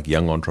you would like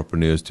young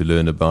entrepreneurs to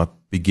learn about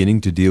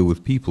beginning to deal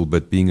with people,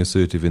 but being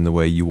assertive in the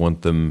way you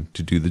want them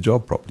to do the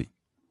job properly?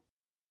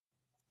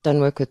 Don't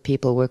work with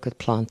people, work with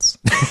plants.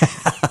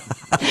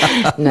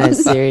 No,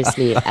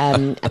 seriously.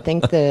 I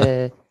think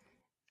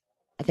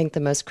the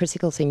most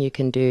critical thing you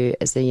can do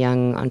as a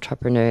young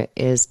entrepreneur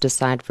is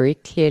decide very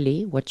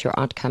clearly what your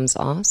outcomes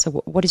are. So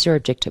what is your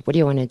objective? What do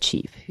you want to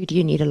achieve? Who do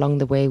you need along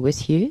the way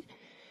with you?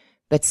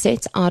 But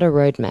set out a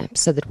roadmap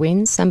so that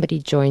when somebody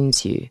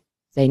joins you,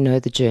 they know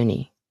the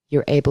journey.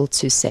 You're able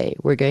to say,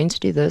 we're going to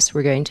do this,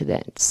 we're going to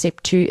that.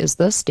 Step 2 is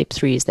this, step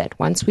 3 is that.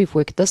 Once we've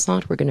worked this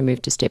out, we're going to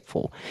move to step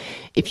 4.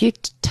 If you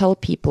tell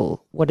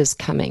people what is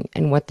coming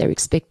and what they're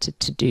expected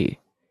to do,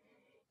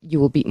 you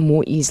will be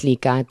more easily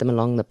guide them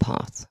along the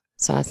path.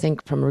 So I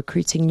think from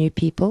recruiting new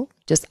people,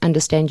 just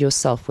understand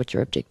yourself what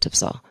your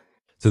objectives are.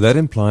 So that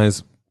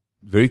implies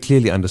very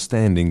clearly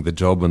understanding the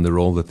job and the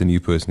role that the new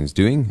person is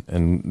doing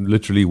and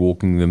literally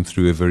walking them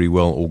through a very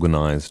well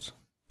organized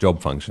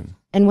job function.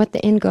 And what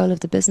the end goal of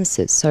the business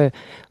is. So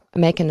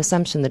make an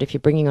assumption that if you're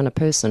bringing on a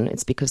person,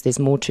 it's because there's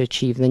more to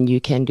achieve than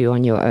you can do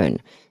on your own.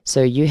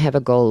 So you have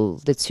a goal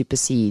that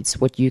supersedes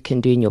what you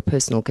can do in your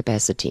personal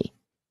capacity.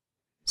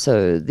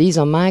 So these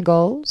are my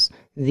goals,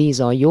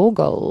 these are your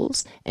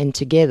goals, and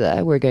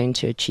together we're going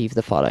to achieve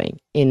the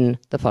following in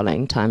the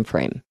following time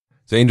frame.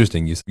 So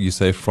interesting, you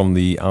say from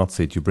the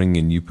outset you bring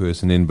a new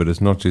person in, but it's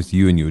not just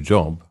you and your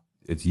job,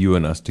 it's you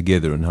and us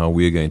together and how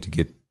we're going to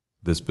get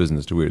this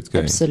business to where it's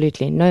going.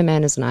 Absolutely. No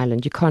man is an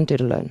island. You can't do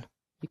it alone.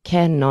 You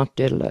cannot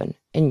do it alone.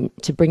 And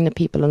to bring the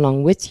people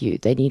along with you,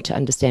 they need to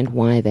understand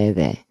why they're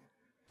there,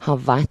 how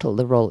vital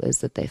the role is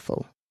that they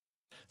fill.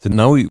 So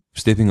now we're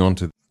stepping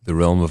onto the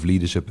realm of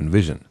leadership and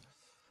vision.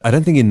 I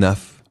don't think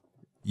enough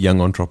young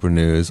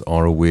entrepreneurs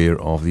are aware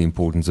of the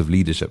importance of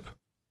leadership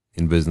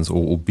in business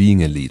or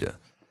being a leader.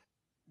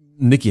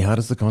 Nikki, how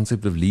does the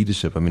concept of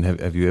leadership, I mean,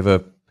 have you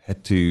ever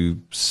had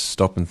to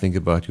stop and think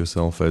about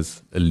yourself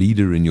as a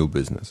leader in your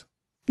business?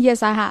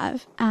 Yes, I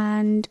have.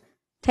 And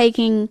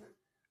taking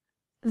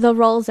the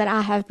roles that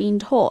I have been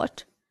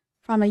taught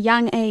from a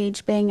young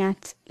age, being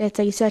at, let's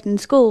say, certain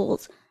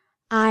schools,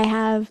 I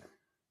have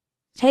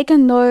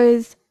taken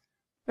those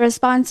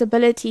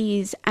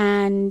responsibilities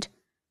and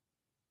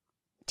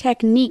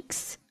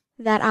techniques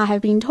that I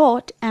have been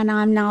taught, and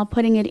I'm now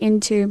putting it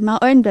into my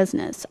own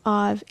business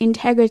of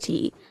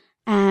integrity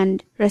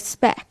and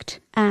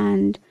respect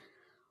and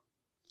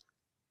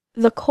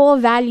the core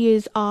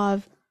values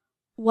of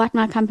what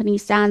my company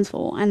stands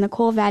for and the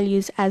core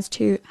values as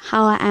to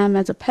how I am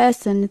as a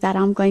person, that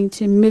I'm going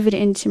to move it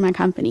into my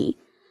company,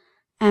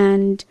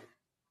 and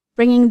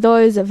bringing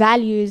those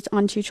values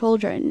onto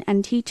children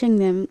and teaching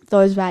them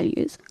those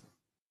values.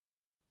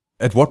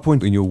 At what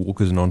point in your walk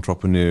as an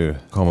entrepreneur,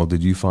 Carmel,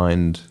 did you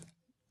find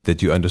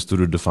that you understood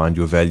or defined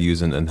your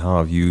values, and how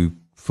have you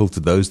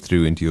filtered those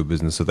through into your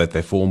business so that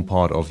they form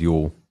part of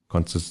your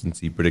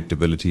consistency,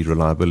 predictability,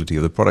 reliability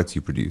of the products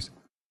you produce?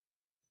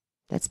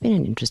 That's been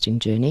an interesting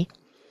journey.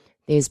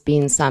 There's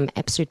been some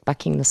absolute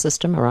bucking the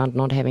system around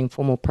not having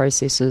formal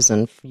processes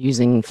and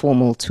using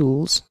formal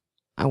tools.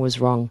 I was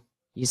wrong.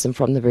 Use them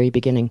from the very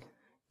beginning.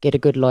 Get a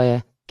good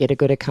lawyer, get a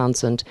good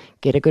accountant,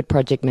 get a good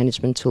project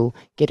management tool,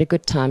 get a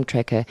good time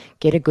tracker,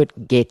 get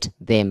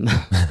them.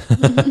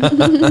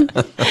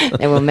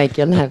 It will make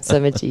your life so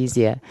much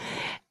easier.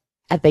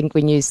 I think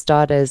when you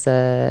start as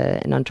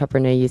an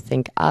entrepreneur, you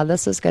think,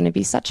 this is going to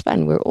be such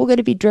fun. We're all going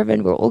to be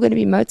driven. We're all going to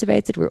be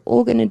motivated. We're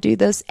all going to do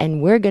this,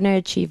 and we're going to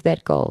achieve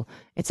that goal.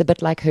 It's a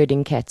bit like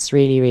herding cats,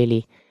 really,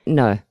 really.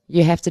 No,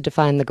 you have to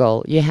define the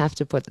goal. You have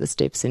to put the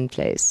steps in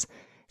place.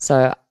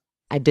 So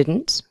I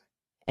didn't,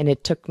 and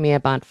it took me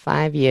about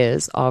 5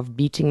 years of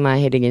beating my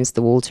head against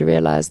the wall to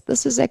realize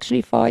this is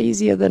actually far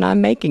easier than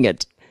I'm making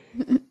it.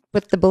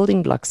 Put the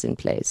building blocks in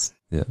place.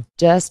 Yeah.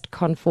 Just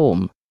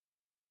conform.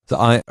 So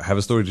I have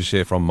a story to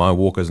share from my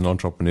walk as an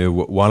entrepreneur.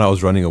 While I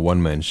was running a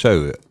one-man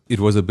show, it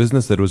was a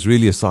business that was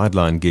really a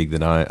sideline gig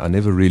that I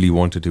never really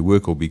wanted to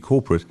work or be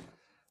corporate.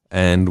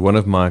 And one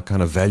of my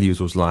kind of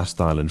values was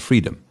lifestyle and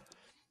freedom.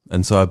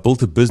 And so I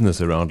built a business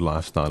around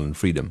lifestyle and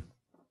freedom.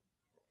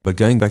 But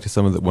going back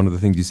to one of the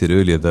things you said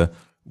earlier, the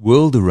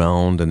world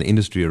around and the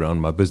industry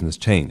around my business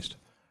changed.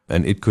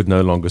 and it could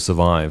no longer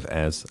survive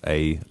as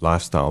a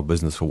lifestyle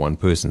business for one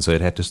person. So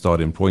it had to start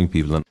employing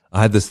people. And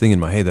I had this thing in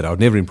my head that I would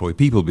never employ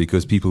people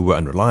because people were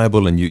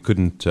unreliable and you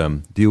couldn't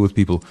deal with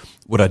people.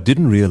 What I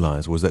didn't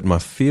realize was that my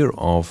fear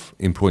of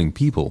employing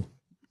people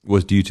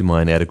was due to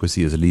my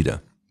inadequacy as a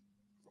leader.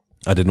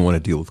 I didn't want to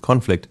deal with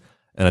conflict,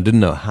 and I didn't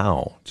know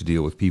how to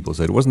deal with people.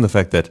 So it wasn't the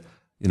fact that,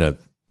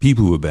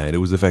 people were bad. It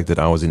was the fact that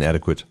I was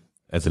inadequate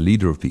as a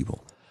leader of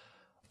people.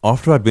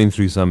 After I'd been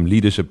through some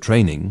leadership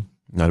training,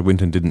 I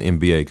went and did an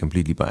MBA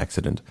completely by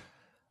accident.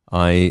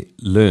 I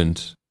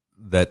learned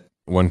that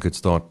one could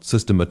start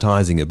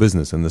systematizing a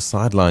business, and the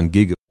sideline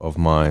gig of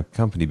my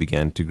company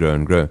began to grow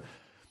and grow.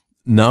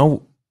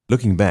 Now,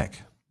 looking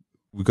back,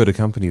 we've got a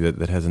company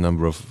that has a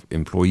number of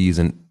employees,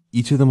 and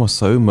each of them are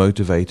so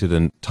motivated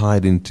and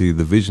tied into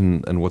the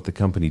vision and what the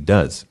company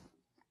does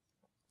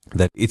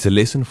that it's a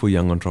lesson for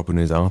young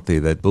entrepreneurs out there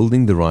that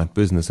building the right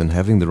business and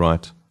having the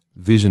right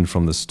vision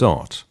from the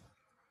start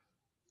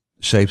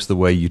shapes the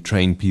way you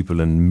train people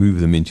and move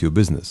them into your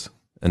business.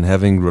 And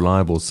having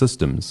reliable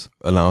systems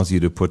allows you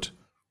to put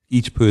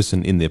each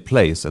person in their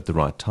place at the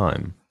right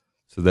time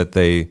so that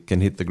they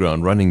can hit the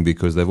ground running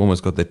because they've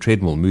almost got their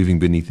treadmill moving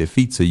beneath their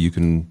feet, so you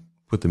can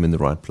put them in the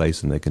right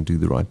place and they can do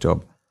the right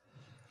job.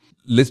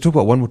 Let's talk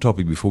about one more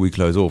topic before we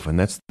close off, and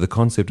that's the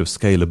concept of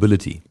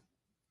scalability.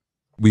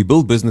 We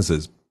build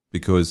businesses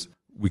because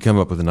we come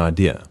up with an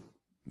idea.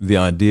 The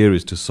idea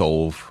is to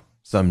solve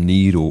some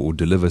need or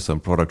deliver some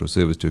product or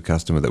service to a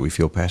customer that we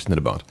feel passionate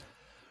about.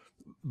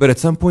 But at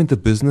some point, the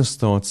business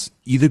starts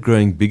either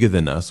growing bigger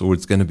than us or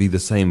it's going to be the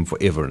same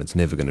forever and it's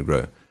never going to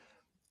grow.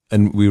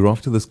 And we're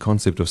after this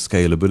concept of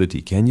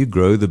scalability. Can you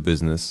grow the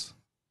business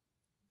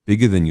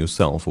bigger than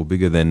yourself or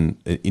bigger than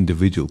an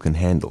individual can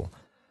handle?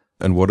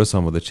 And what are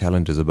some of the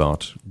challenges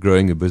about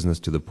growing a business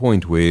to the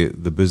point where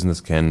the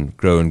business can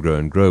grow and grow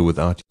and grow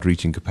without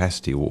reaching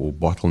capacity or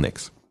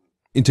bottlenecks?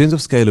 In terms of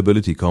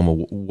scalability,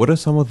 Carmel, what are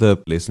some of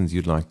the lessons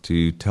you'd like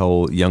to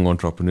tell young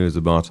entrepreneurs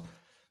about,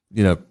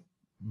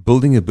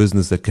 building a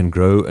business that can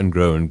grow and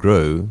grow and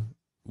grow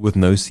with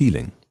no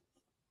ceiling?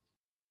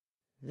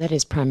 That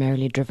is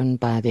primarily driven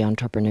by the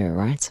entrepreneur,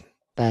 right?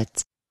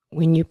 But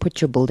when you put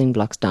your building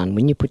blocks down,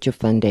 when you put your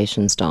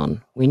foundations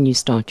down, when you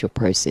start your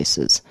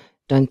processes,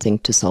 don't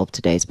think to solve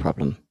today's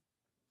problem.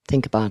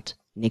 Think about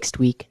next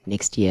week,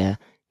 next year,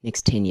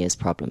 next 10 years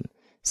problem.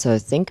 So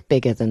think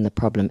bigger than the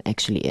problem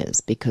actually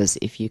is, because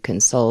if you can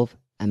solve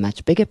a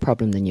much bigger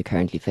problem than you're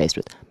currently faced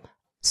with,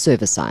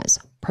 server size,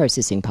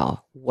 processing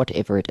power,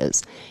 whatever it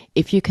is,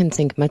 if you can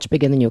think much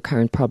bigger than your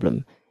current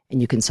problem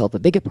and you can solve a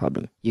bigger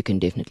problem, you can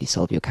definitely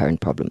solve your current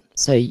problem.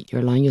 So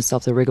you're allowing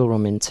yourself the wiggle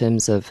room in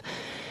terms of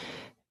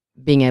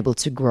being able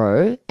to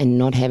grow and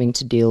not having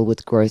to deal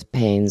with growth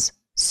pains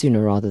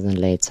sooner rather than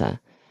later.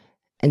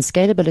 And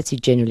scalability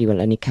generally will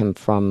only come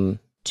from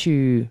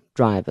two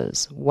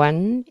drivers.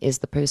 One is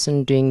the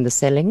person doing the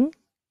selling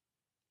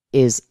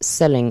is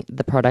selling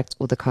the product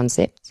or the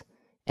concept,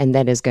 and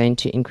that is going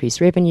to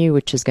increase revenue,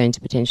 which is going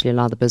to potentially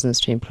allow the business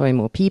to employ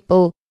more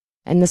people.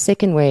 And the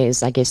second way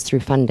is, I guess,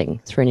 through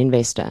funding, through an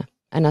investor.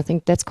 And I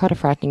think that's quite a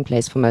frightening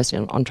place for most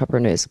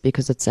entrepreneurs,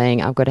 because it's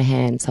saying, I've got to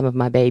hand some of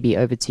my baby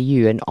over to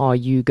you, and are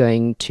you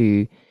going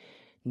to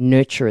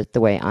nurture it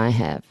the way I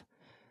have?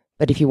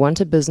 But if you want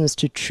a business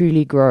to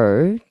truly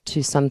grow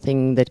to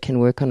something that can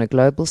work on a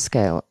global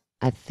scale,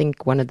 I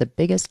think one of the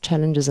biggest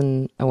challenges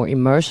or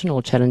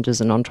emotional challenges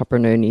an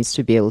entrepreneur needs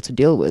to be able to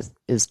deal with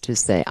is to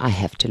say, I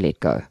have to let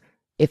go.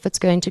 If it's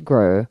going to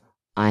grow,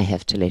 I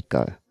have to let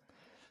go.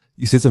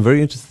 You said some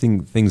very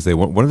interesting things there.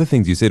 One of the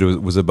things you said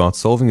was about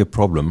solving a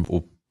problem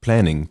or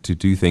planning to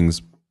do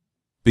things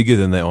bigger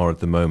than they are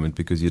at the moment,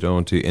 because you don't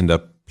want to end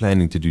up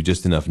planning to do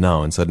just enough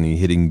now and suddenly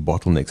hitting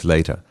bottlenecks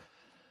later.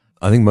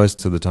 I think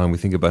most of the time we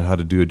think about how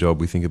to do a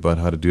job, we think about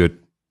how to do it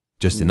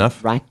just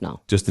enough. Right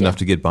now. Just enough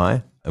to get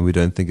by, and we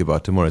don't think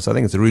about tomorrow. So I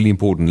think it's a really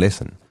important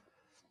lesson.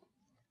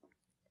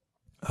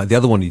 The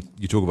other one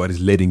you talk about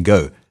is letting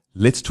go.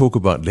 Let's talk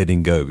about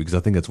letting go, because I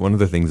think it's one of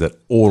the things that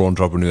all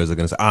entrepreneurs are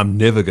going to say, I'm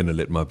never going to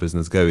let my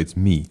business go. It's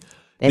me.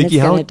 Then Nikki,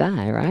 it's going to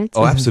die, right?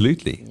 Oh,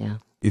 absolutely. Yeah.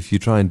 If you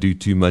try and do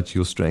too much,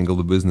 you'll strangle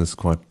the business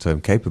quite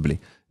capably.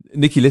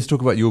 Nikki, let's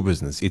talk about your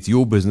business. It's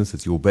your business.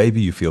 It's your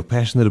baby. You feel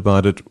passionate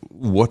about it.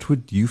 What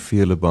would you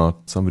feel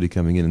about somebody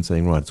coming in and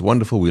saying, right, it's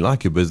wonderful. We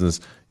like your business.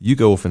 You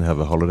go off and have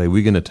a holiday.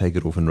 We're going to take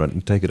it off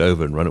and take it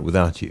over and run it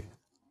without you.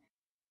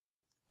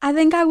 I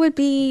think I would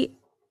be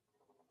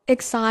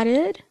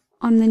excited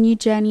on the new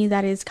journey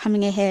that is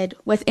coming ahead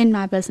within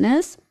my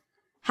business,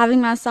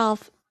 having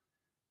myself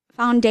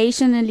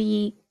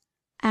foundationally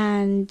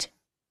and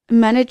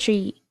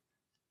monetary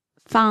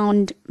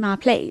found my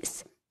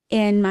place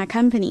in my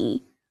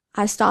company.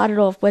 I started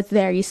off with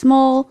very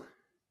small.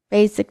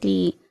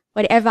 Basically,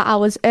 whatever I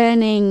was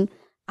earning,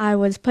 I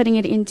was putting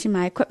it into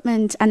my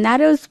equipment. And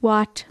that is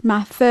what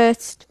my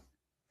first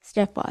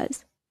step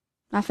was.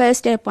 My first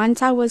step,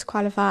 once I was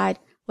qualified,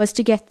 was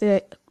to get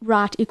the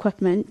right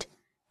equipment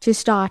to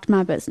start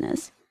my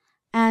business.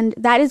 And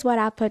that is what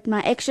I put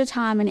my extra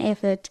time and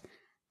effort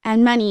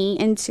and money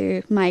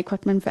into my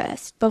equipment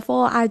first,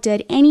 before I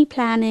did any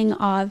planning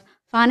of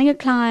finding a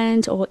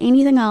client or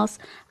anything else,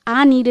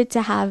 I needed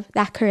to have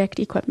that correct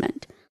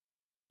equipment.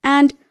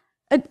 And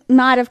it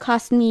might have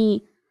cost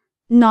me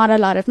not a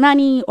lot of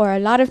money or a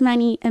lot of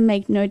money and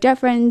make no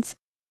difference.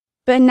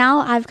 But now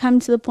I've come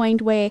to the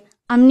point where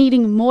I'm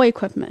needing more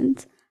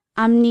equipment.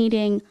 I'm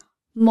needing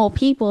more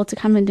people to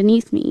come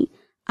underneath me.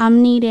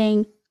 I'm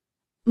needing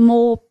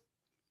more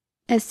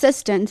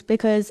assistance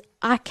because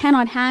I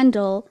cannot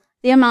handle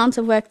the amount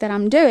of work that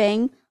I'm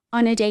doing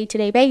on a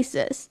day-to-day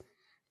basis.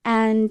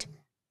 And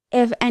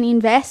if an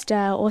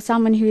investor or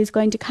someone who is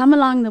going to come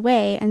along the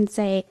way and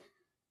say,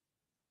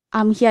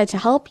 I'm here to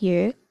help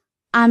you,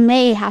 I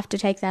may have to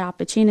take that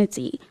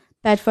opportunity.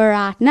 But for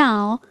right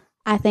now,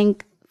 I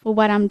think for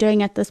what I'm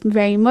doing at this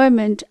very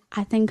moment,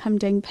 I think I'm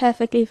doing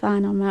perfectly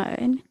fine on my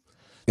own.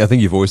 I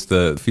think you've voiced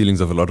the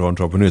feelings of a lot of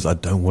entrepreneurs. I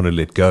don't want to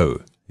let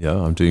go. Yeah,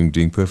 I'm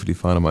doing perfectly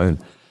fine on my own.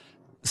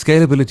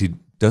 Scalability,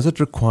 does it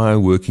require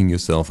working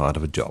yourself out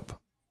of a job?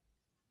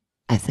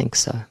 I think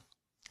so.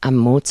 I'm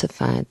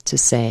mortified to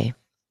say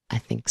I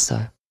think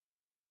so.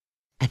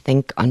 I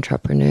think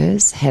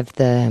entrepreneurs have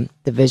the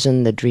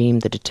vision, the dream,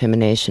 the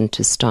determination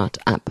to start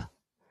up.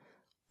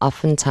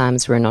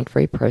 Oftentimes, we're not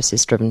very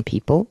process-driven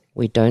people.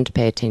 We don't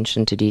pay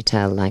attention to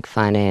detail like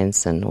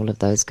finance and all of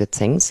those good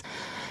things.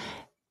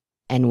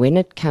 And when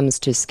it comes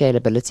to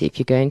scalability, if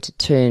you're going to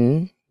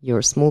turn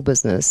your small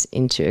business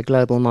into a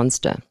global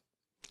monster,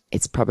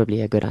 it's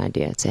probably a good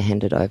idea to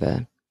hand it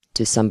over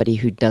to somebody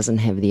who doesn't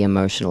have the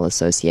emotional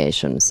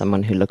association,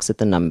 someone who looks at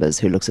the numbers,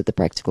 who looks at the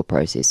practical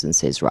process and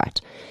says, right,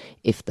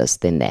 if this,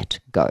 then that,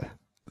 go.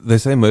 They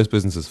say most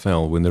businesses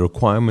fail when the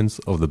requirements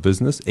of the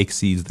business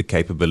exceeds the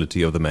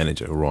capability of the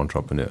manager or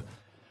entrepreneur.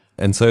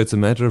 And so it's a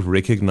matter of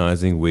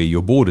recognizing where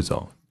your borders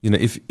are. You know,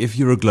 if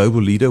you're a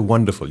global leader,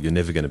 wonderful, you're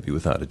never going to be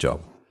without a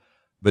job.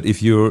 But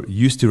if you're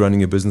used to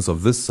running a business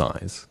of this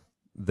size,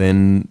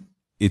 then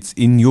it's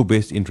in your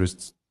best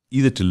interests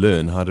either to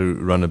learn how to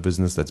run a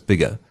business that's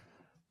bigger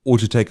or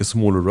to take a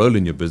smaller role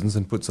in your business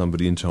and put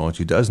somebody in charge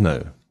who does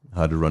know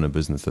how to run a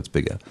business that's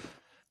bigger.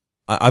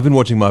 I've been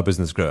watching my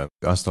business grow.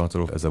 I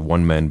started off as a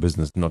one-man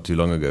business not too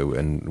long ago,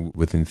 and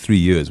within 3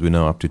 years, we're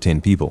now up to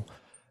 10 people.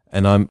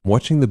 And I'm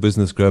watching the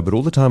business grow, but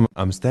all the time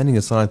I'm standing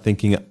aside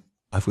thinking,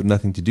 I've got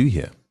nothing to do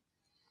here.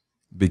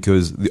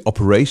 Because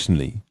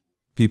operationally,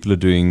 people are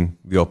doing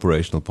the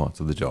operational parts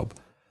of the job.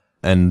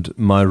 And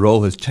my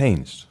role has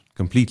changed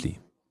completely.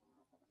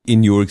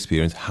 In your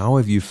experience, how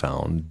have you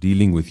found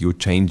dealing with your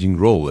changing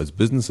role as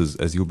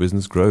your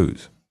business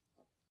grows?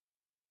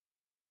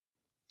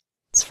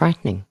 It's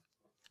frightening.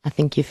 I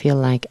think you feel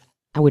like,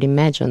 I would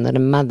imagine that a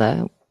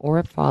mother or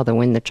a father,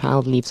 when the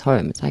child leaves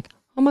home, it's like,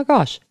 oh my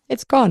gosh,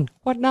 it's gone.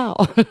 What now?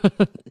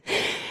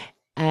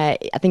 I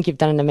think you've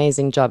done an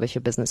amazing job if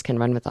your business can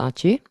run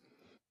without you.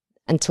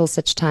 Until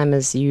such time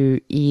as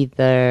you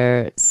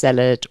either sell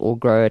it or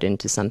grow it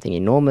into something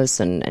enormous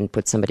and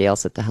put somebody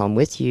else at the helm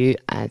with you,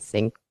 I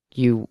think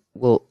you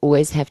will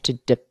always have to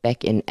dip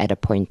back in at a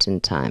point in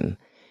time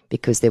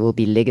because there will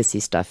be legacy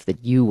stuff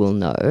that you will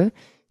know.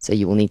 So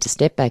you will need to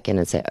step back in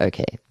and say,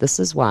 okay, this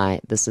is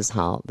why, this is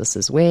how, this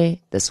is where,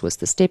 this was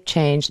the step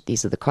change,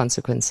 these are the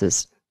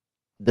consequences,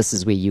 this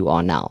is where you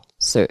are now.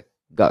 So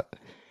go.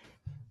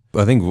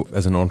 I think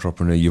as an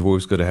entrepreneur, you've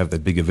always got to have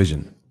that bigger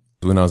vision.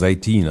 When I was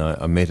 18,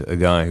 I met a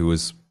guy who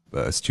was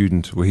a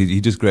student. Well,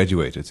 he just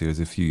graduated, so he was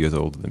a few years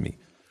older than me.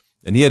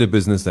 And he had a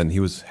business and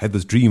he had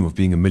this dream of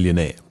being a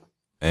millionaire.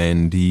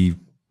 And he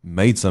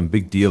made some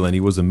big deal and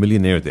he was a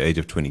millionaire at the age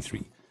of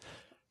 23.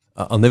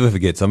 I'll never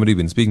forget, somebody had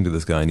been speaking to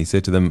this guy and he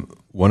said to them,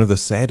 one of the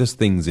saddest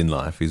things in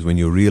life is when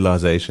your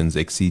realizations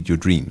exceed your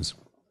dreams.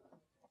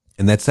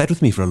 And that sat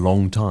with me for a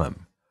long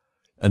time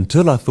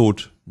until I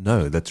thought,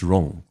 no, that's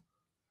wrong.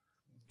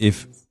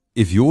 If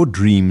your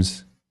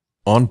dreams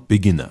aren't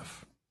big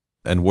enough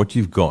and what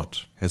you've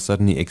got has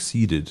suddenly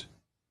exceeded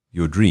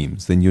your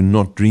dreams, then you're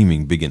not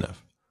dreaming big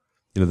enough.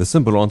 You know, the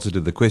simple answer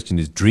to the question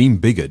is dream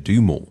bigger,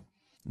 do more.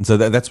 And so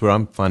that's where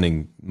I'm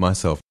finding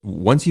myself.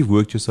 Once you've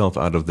worked yourself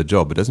out of the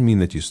job, it doesn't mean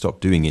that you stop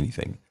doing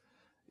anything.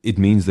 It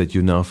means that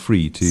you're now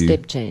free to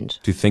step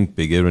change, to think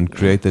bigger and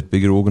create that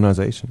bigger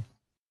organization.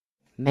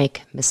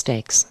 Make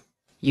mistakes.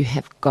 You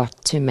have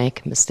got to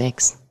make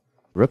mistakes.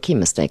 Rookie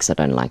mistakes I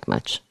don't like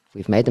much. If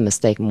we've made a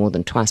mistake more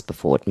than twice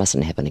before, it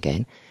mustn't happen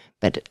again.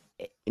 But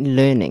in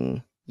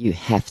learning, you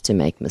have to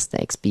make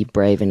mistakes. Be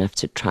brave enough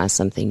to try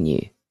something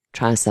new.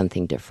 Try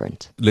something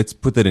different. Let's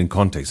put that in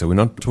context. So we're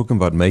not talking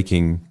about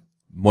making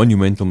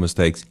monumental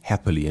mistakes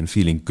happily and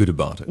feeling good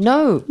about it.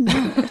 No,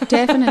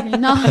 definitely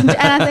not. And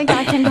I think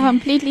I can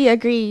completely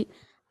agree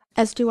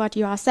as to what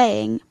you are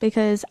saying,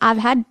 because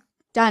I've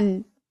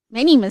done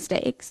many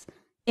mistakes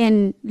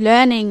in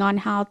learning on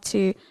how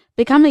to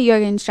become a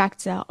yoga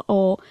instructor,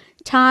 or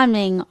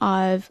timing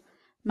of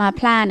my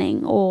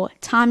planning, or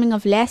timing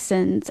of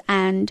lessons,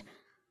 and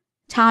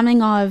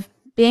timing of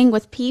being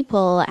with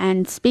people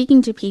and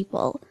speaking to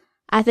people.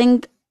 I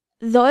think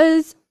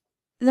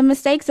the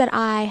mistakes that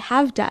I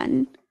have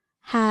done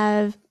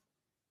have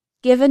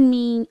given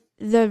me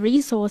the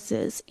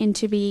resources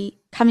into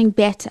becoming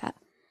better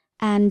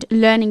and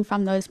learning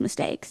from those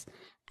mistakes.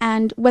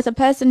 And with a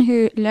person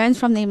who learns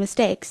from their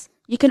mistakes,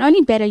 you can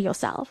only better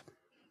yourself.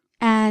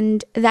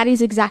 And that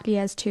is exactly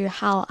as to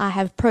how I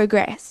have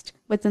progressed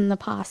within the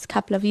past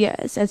couple of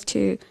years, as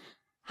to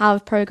how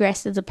I've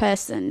progressed as a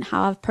person,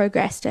 how I've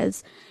progressed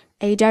as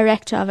a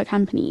director of a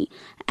company,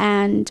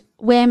 and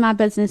where my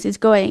business is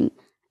going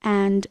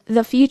and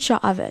the future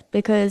of it,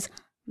 because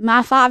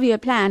my 5-year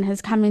plan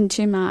has come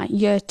into my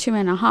year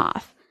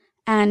 2.5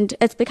 and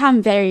it's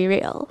become very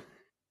real.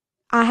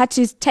 I had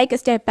to take a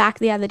step back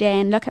the other day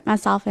and look at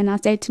myself, and I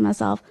said to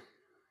myself,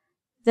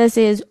 this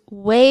is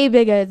way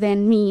bigger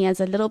than me as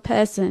a little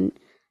person,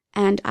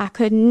 and I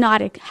could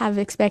not have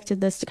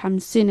expected this to come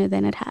sooner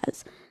than it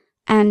has.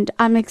 And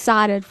I'm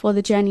excited for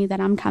the journey that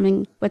I'm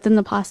coming within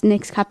the past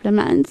next couple of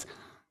months.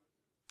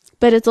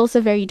 But it's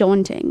also very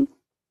daunting.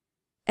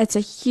 It's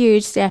a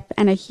huge step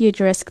and a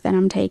huge risk that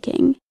I'm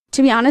taking.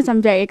 To be honest,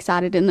 I'm very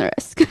excited in the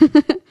risk.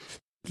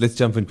 Let's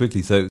jump in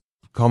quickly. So,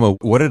 Karma,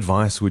 what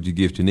advice would you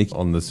give to Nick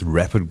on this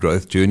rapid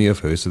growth journey of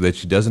hers so that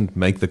she doesn't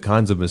make the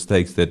kinds of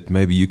mistakes that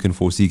maybe you can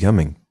foresee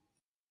coming?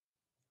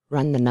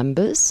 Run the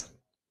numbers.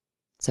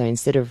 So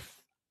instead of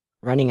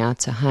running out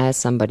to hire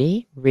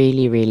somebody,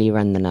 really, really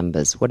run the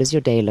numbers. What does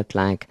your day look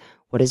like?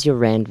 What does your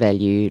rand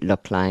value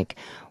look like?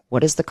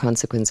 What is the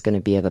consequence going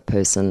to be of a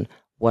person?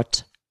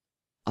 What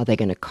are they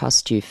going to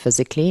cost you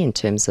physically in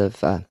terms of,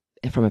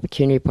 from a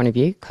pecuniary point of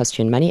view, cost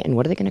you in money? And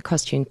what are they going to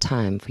cost you in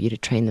time for you to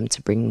train them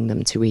to bring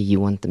them to where you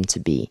want them to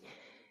be?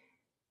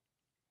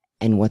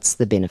 And what's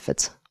the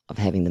benefit of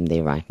having them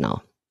there right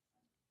now?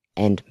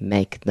 And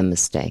make the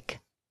mistake.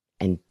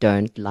 And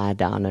don't lie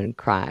down and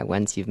cry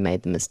once you've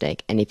made the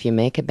mistake. And if you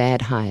make a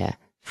bad hire,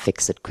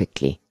 fix it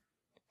quickly.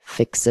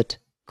 Fix it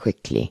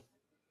quickly.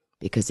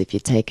 Because if you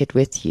take it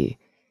with you,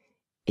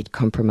 it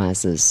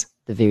compromises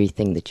the very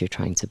thing that you're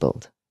trying to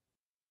build.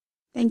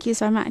 Thank you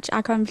so much.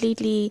 I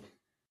completely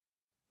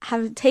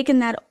have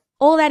taken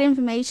all that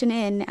information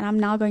in, and I'm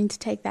now going to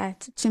take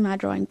that to my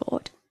drawing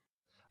board.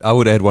 I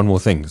would add one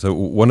more thing. So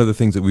one of the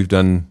things that we've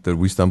done that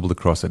we stumbled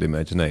across at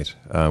Imaginate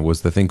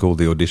was the thing called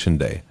the audition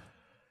day.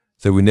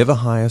 So we never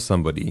hire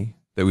somebody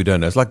that we don't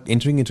know. It's like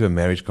entering into a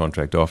marriage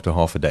contract after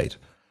half a date.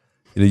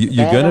 You know,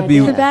 you're going to be.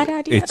 It's a bad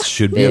idea. It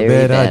should be a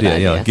bad idea.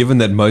 Yeah, given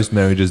that most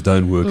marriages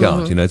don't work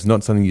out. You know, it's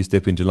not something you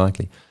step into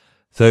lightly.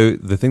 So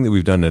the thing that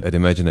we've done at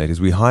Imaginate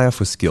is we hire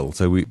for skill.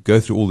 So we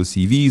go through all the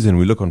CVs and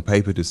we look on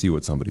paper to see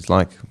what somebody's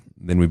like.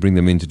 Then we bring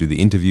them in to do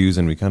the interviews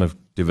and we kind of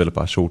develop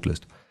our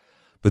shortlist.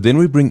 But then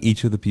we bring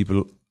each of the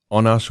people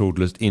on our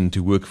shortlist in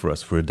to work for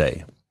us for a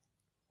day.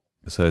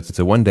 So it's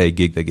a one-day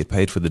gig. They get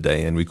paid for the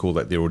day, and we call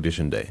that their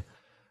audition day.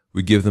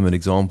 We give them an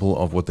example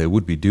of what they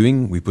would be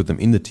doing. We put them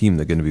in the team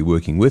they're going to be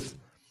working with,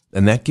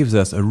 and that gives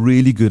us a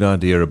really good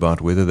idea about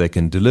whether they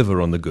can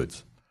deliver on the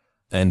goods.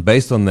 And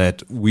based on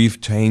that,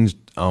 we've changed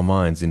our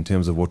minds in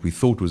terms of what we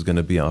thought was going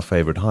to be our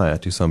favorite hire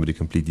to somebody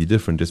completely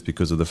different, just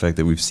because of the fact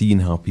that we've seen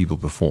how people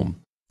perform.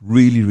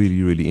 Really,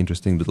 really, really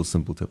interesting little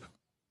simple tip.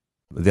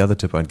 The other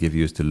tip I'd give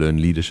you is to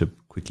learn leadership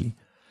quickly.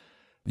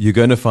 You're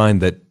going to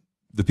find that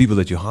the people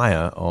that you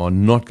hire are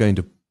not going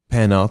to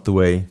pan out the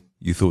way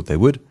you thought they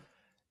would,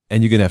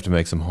 and you're going to have to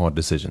make some hard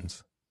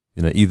decisions.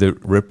 You know, either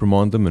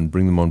reprimand them and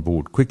bring them on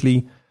board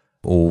quickly,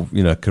 or,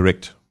 you know,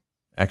 correct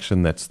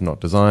action that's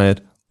not desired,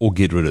 or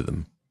get rid of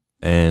them.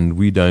 And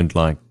we don't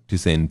like to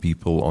send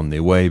people on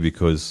their way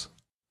because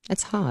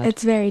it's hard.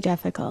 It's very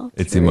difficult.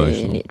 It's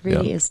emotional. It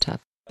really is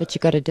tough. But you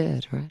got to do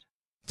it, right?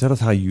 Tell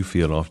us how you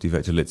feel after you've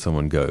had to let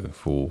someone go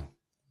for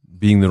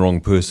being the wrong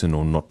person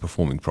or not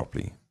performing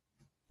properly.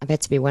 I've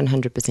had to be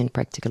 100%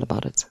 practical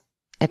about it.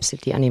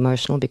 Absolutely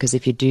unemotional, because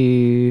if you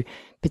do,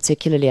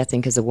 particularly I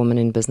think as a woman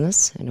in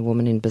business, and a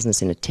woman in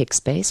business in a tech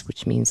space,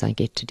 which means I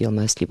get to deal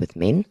mostly with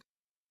men,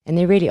 and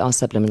there really are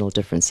subliminal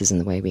differences in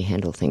the way we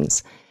handle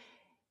things.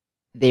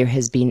 There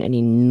has been an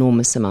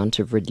enormous amount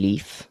of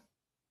relief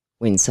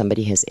when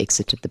somebody has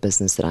exited the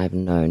business that I've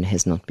known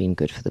has not been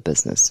good for the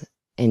business.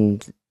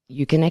 And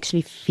you can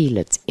actually feel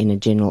it in a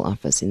general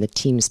office, in the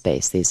team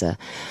space. There's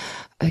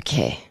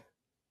okay.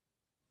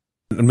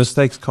 And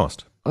mistakes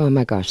cost. Oh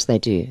my gosh, they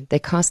do. They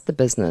cost the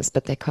business,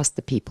 but they cost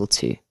the people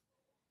too.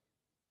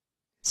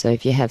 So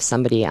if you have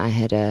somebody, I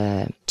had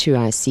a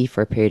 2IC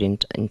for a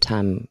period in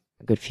time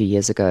a good few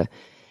years ago,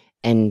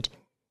 and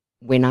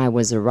when I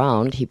was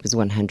around, he was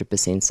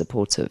 100%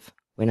 supportive.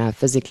 When I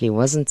physically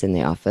wasn't in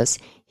the office,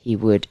 he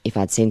would, if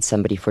I'd sent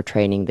somebody for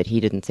training that he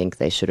didn't think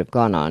they should have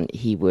gone on,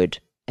 he would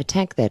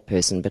attack that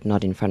person, but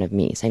not in front of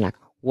me, saying like,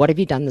 what have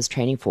you done this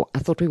training for? I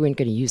thought we weren't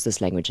going to use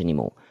this language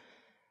anymore.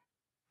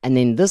 And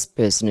then this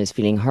person is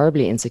feeling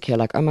horribly insecure,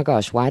 like, oh my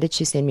gosh, why did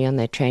she send me on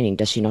that training?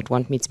 Does she not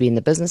want me to be in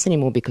the business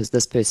anymore because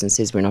this person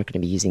says we're not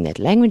going to be using that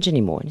language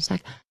anymore? And it's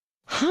like,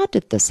 how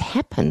did this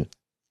happen?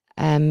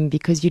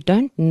 Because you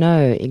don't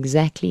know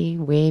exactly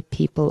where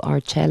people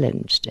are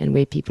challenged and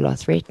where people are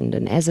threatened.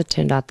 And as it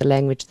turned out, the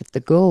language that the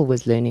girl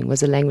was learning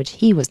was a language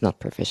he was not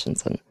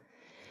proficient in.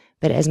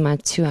 But as my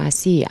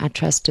 2IC, I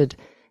trusted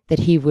that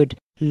he would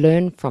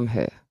learn from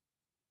her.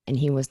 And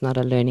he was not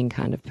a learning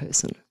kind of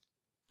person.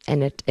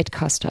 And it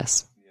cost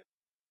us.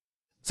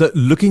 So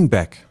looking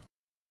back,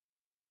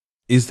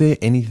 Is there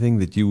anything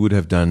that you would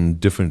have done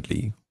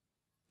differently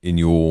in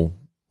your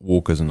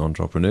walk as an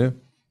entrepreneur?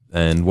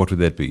 And what would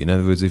that be? In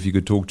other words, if you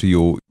could talk to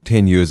your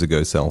 10 years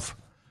ago self,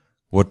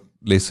 what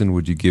lesson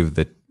would you give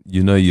that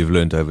you know you've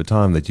learned over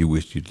time that you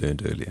wished you'd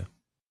learned earlier?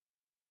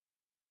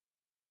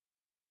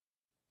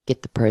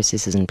 Get the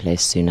processes in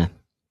place sooner.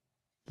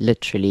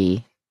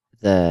 Literally,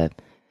 the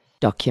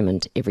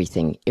document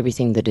everything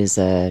that is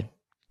a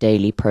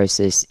daily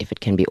process. If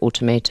it can be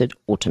automated,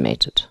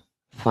 automate it.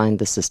 Find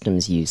the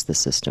systems, use the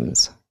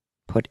systems.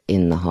 Put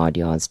in the hard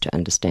yards to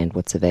understand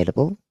what's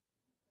available.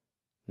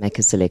 Make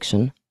a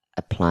selection,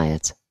 apply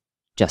it,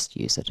 just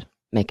use it.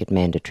 Make it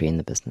mandatory in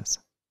the business.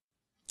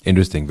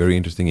 Interesting, very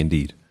interesting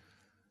indeed.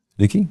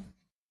 Nikki?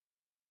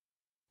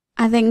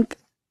 I think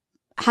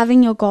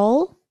having your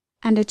goal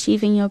and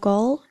achieving your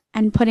goal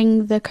and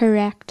putting the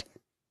correct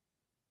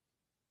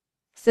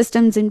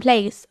systems in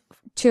place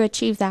to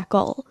achieve that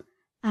goal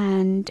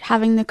and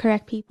having the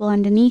correct people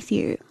underneath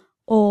you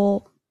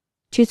or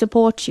to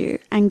support you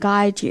and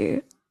guide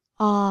you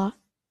are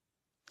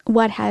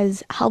what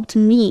has helped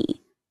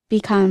me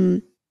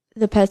become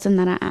the person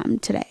that I am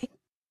today.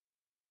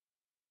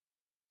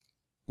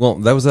 Well,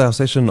 that was our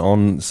session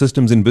on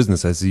systems in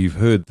business. As you've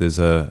heard, there's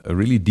a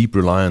really deep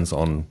reliance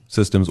on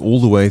systems all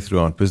the way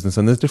throughout business,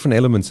 and there's different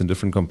elements and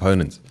different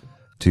components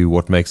to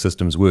what makes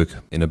systems work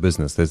in a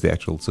business. There's the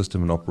actual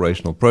system and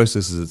operational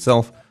processes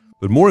itself,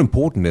 but more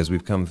important, as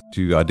we've come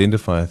to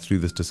identify through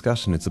this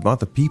discussion, it's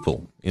about the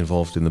people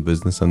involved in the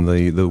business and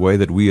the way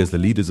that we as the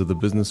leaders of the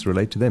business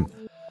relate to them.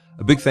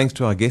 A big thanks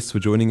to our guests for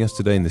joining us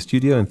today in the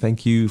studio, and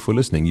thank you for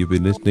listening. You've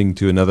been listening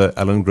to another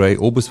Alan Gray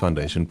Orbis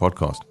Foundation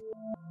podcast.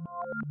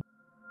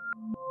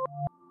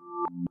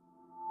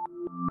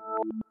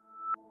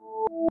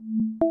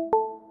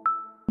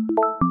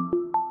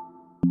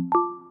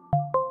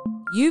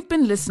 You've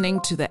been listening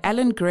to the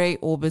Alan Gray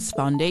Orbis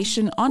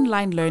Foundation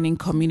online learning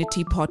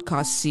community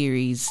podcast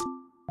series,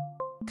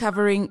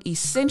 covering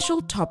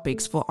essential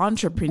topics for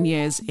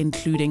entrepreneurs,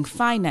 including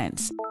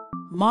finance,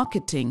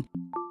 marketing,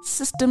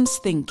 systems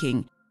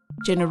thinking,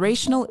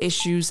 generational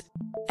issues,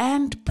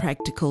 and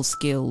practical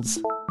skills.